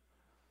yourself.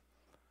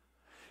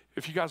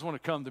 If you guys want to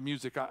come to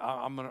music,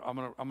 I'm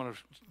gonna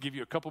give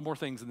you a couple more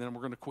things, and then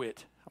we're gonna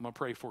quit. I'm gonna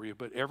pray for you.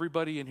 But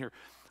everybody in here,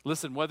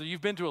 listen. Whether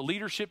you've been to a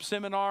leadership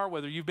seminar,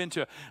 whether you've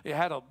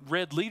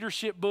read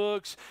leadership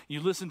books, you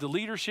listen to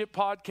leadership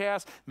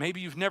podcasts, maybe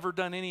you've never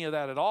done any of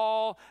that at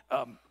all.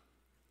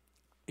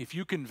 If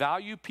you can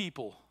value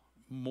people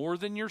more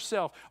than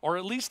yourself, or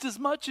at least as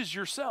much as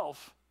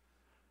yourself,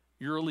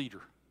 you're a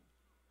leader.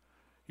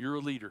 You're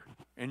a leader,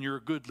 and you're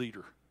a good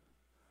leader.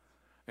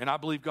 And I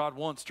believe God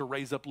wants to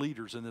raise up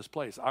leaders in this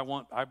place.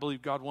 I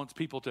believe God wants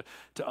people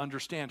to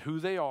understand who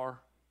they are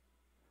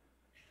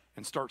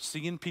and start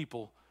seeing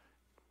people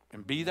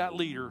and be that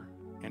leader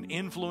and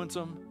influence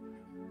them,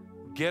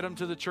 get them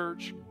to the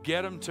church,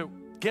 get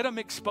them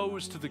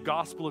exposed to the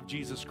gospel of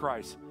Jesus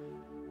Christ.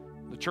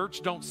 The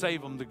church don't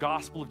save them, the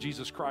gospel of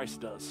Jesus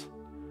Christ does.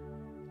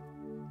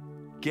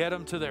 Get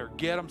them to there,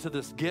 get them to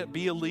this,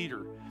 be a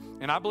leader.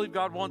 And I believe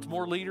God wants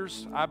more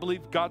leaders. I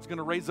believe God's going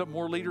to raise up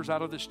more leaders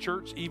out of this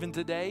church even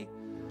today.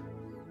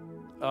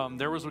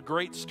 There was a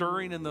great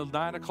stirring in the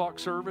 9 o'clock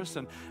service,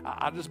 and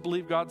I just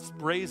believe God's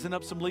raising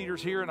up some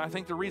leaders here. And I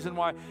think the reason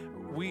why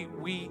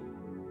the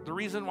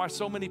reason why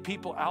so many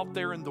people out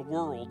there in the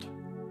world,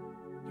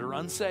 they're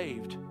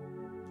unsaved,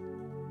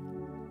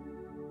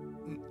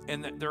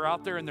 and they're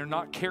out there and they're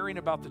not caring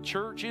about the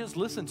church is,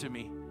 listen to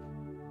me,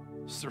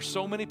 there's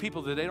so many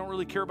people that they don't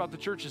really care about the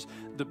churches.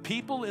 The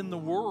people in the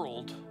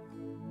world,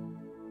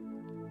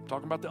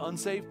 talking about the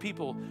unsaved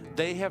people,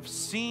 they have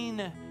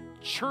seen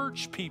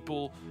church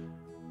people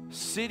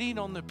sitting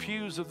on the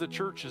pews of the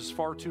churches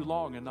far too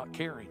long and not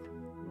caring.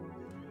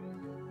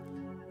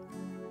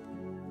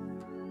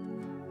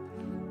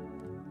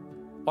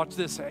 Watch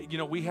this. You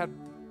know, we had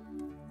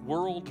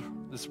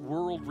this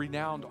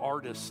world-renowned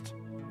artist.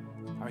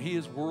 He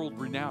is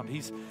world-renowned.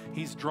 He's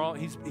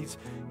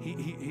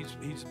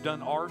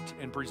done art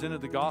and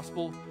presented the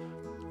gospel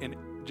in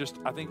just,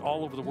 I think,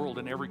 all over the world,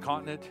 in every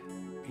continent.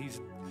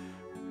 He's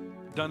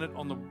done it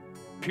on the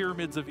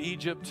pyramids of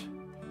Egypt,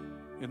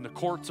 in the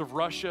courts of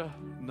Russia,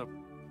 in the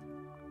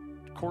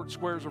court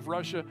squares of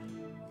Russia.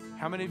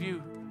 How many of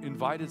you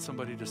invited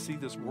somebody to see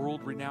this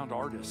world-renowned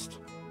artist?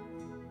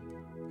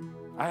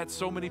 I had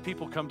so many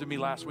people come to me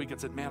last week and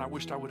said, man, I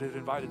wished I would have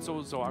invited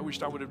so-and-so. I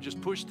wished I would have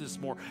just pushed this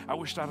more. I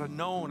wished I'd have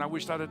known. I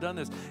wished I'd have done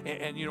this.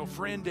 And you know,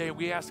 Friend Day,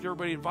 we ask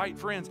everybody to invite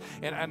friends.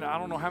 And I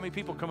don't know how many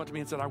people come up to me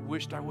and said, I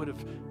wished I would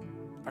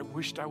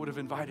have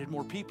invited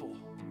more people.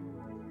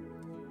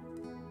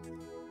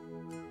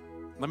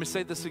 Let me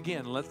say this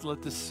again.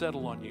 Let this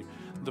settle on you.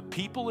 The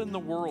people in the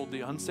world,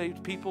 the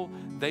unsaved people,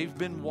 they've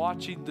been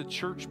watching the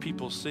church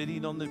people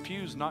sitting on the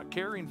pews, not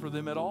caring for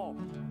them at all.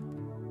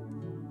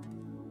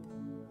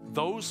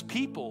 Those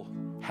people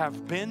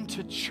have been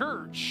to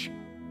church.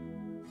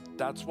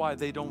 That's why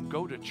they don't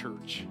go to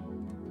church.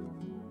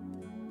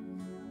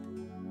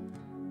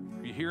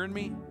 Are you hearing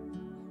me?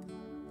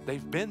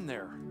 They've been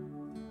there.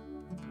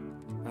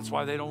 That's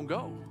why they don't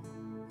go.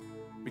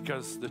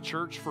 Because the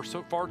church for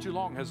so far too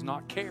long has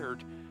not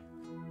cared.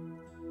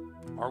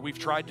 Or we've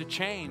tried to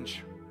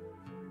change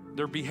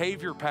their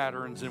behavior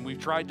patterns, and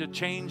we've tried to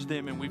change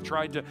them, and we've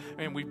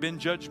been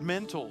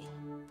judgmental.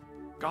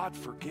 God,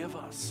 forgive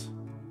us.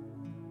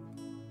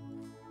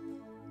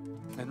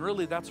 And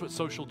really, that's what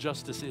social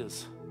justice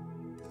is.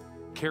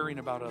 Caring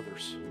about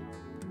others.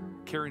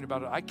 Caring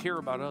about it. I care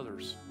about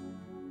others.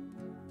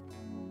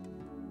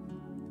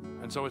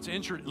 And so it's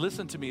interesting.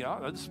 Listen to me.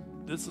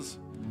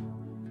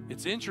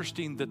 It's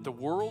interesting that the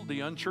world, the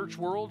unchurched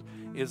world,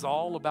 is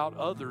all about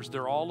others.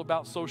 They're all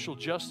about social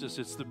justice.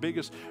 It's the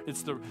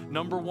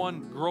number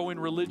one growing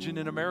religion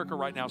in America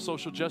right now,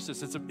 social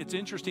justice. It's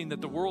interesting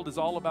that the world is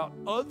all about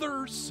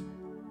others,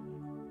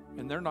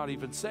 and they're not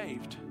even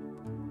saved.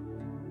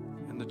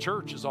 And the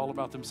church is all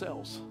about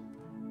themselves.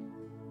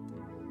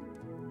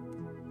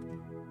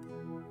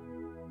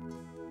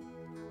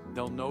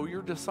 They'll know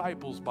your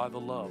disciples by the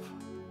love.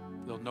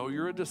 They'll know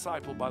you're a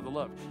disciple by the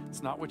love.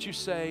 It's not what you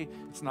say.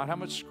 It's not how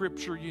much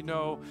scripture you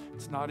know.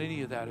 It's not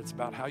any of that. It's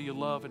about how you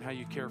love and how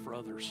you care for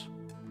others.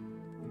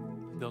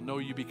 They'll know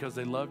you because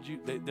they loved you.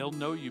 They'll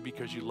know you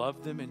because you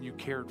loved them and you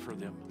cared for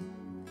them.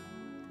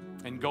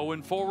 And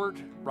going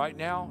forward right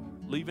now,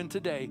 leaving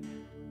today,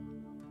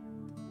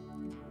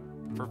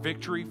 for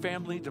Victory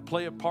Family to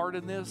play a part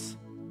in this,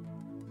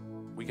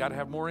 we got to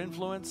have more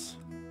influence.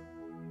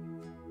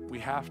 We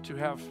have to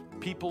have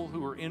people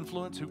who are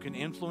influenced, who can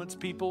influence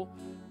people.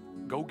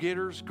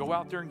 Go-getters, go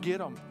out there and get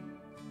them.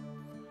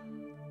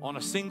 On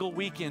a single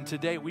weekend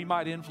today, we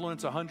might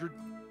influence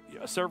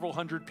several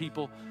hundred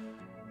people.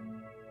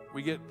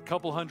 We get a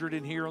couple hundred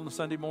in here on the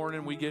Sunday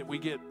morning. We get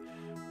 400,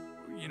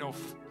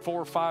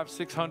 500,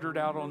 600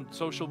 out on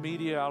social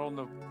media, out on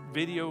the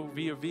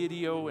via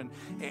video,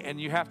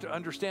 and you have to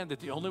understand that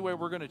the only way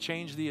we're going to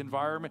change the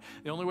environment,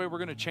 the only way we're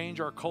going to change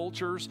our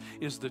cultures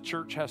is the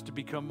church has to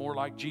become more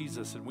like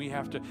Jesus, and we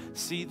have to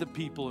see the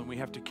people, and we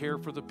have to care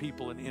for the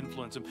people and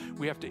influence them.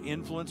 We have to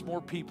influence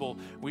more people.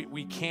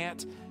 We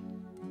can't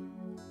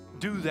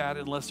do that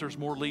unless there's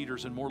more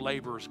leaders and more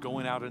laborers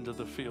going out into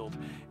the field.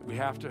 We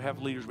have to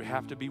have leaders. We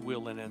have to be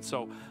willing. And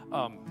so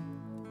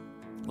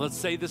let's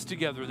say this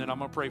together, and then I'm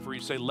going to pray for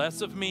you. Say,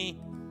 less of me,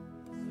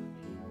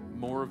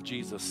 more of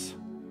Jesus.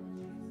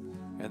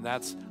 And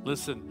that's,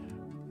 listen,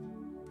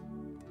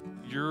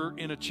 you're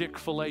in a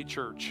Chick-fil-A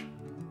church,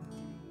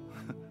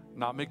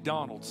 not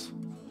McDonald's.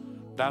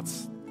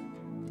 That's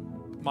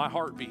my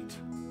heartbeat.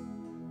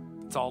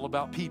 It's all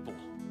about people.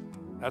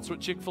 That's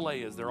what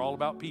Chick-fil-A is. They're all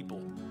about people.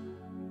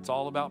 It's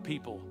all about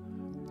people.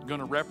 I'm going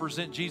to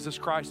represent Jesus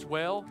Christ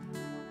well.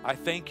 I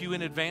thank you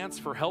in advance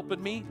for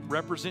helping me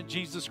represent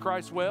Jesus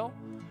Christ well.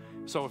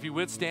 So if you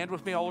would stand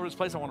with me all over this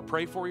place, I want to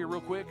pray for you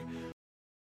real quick.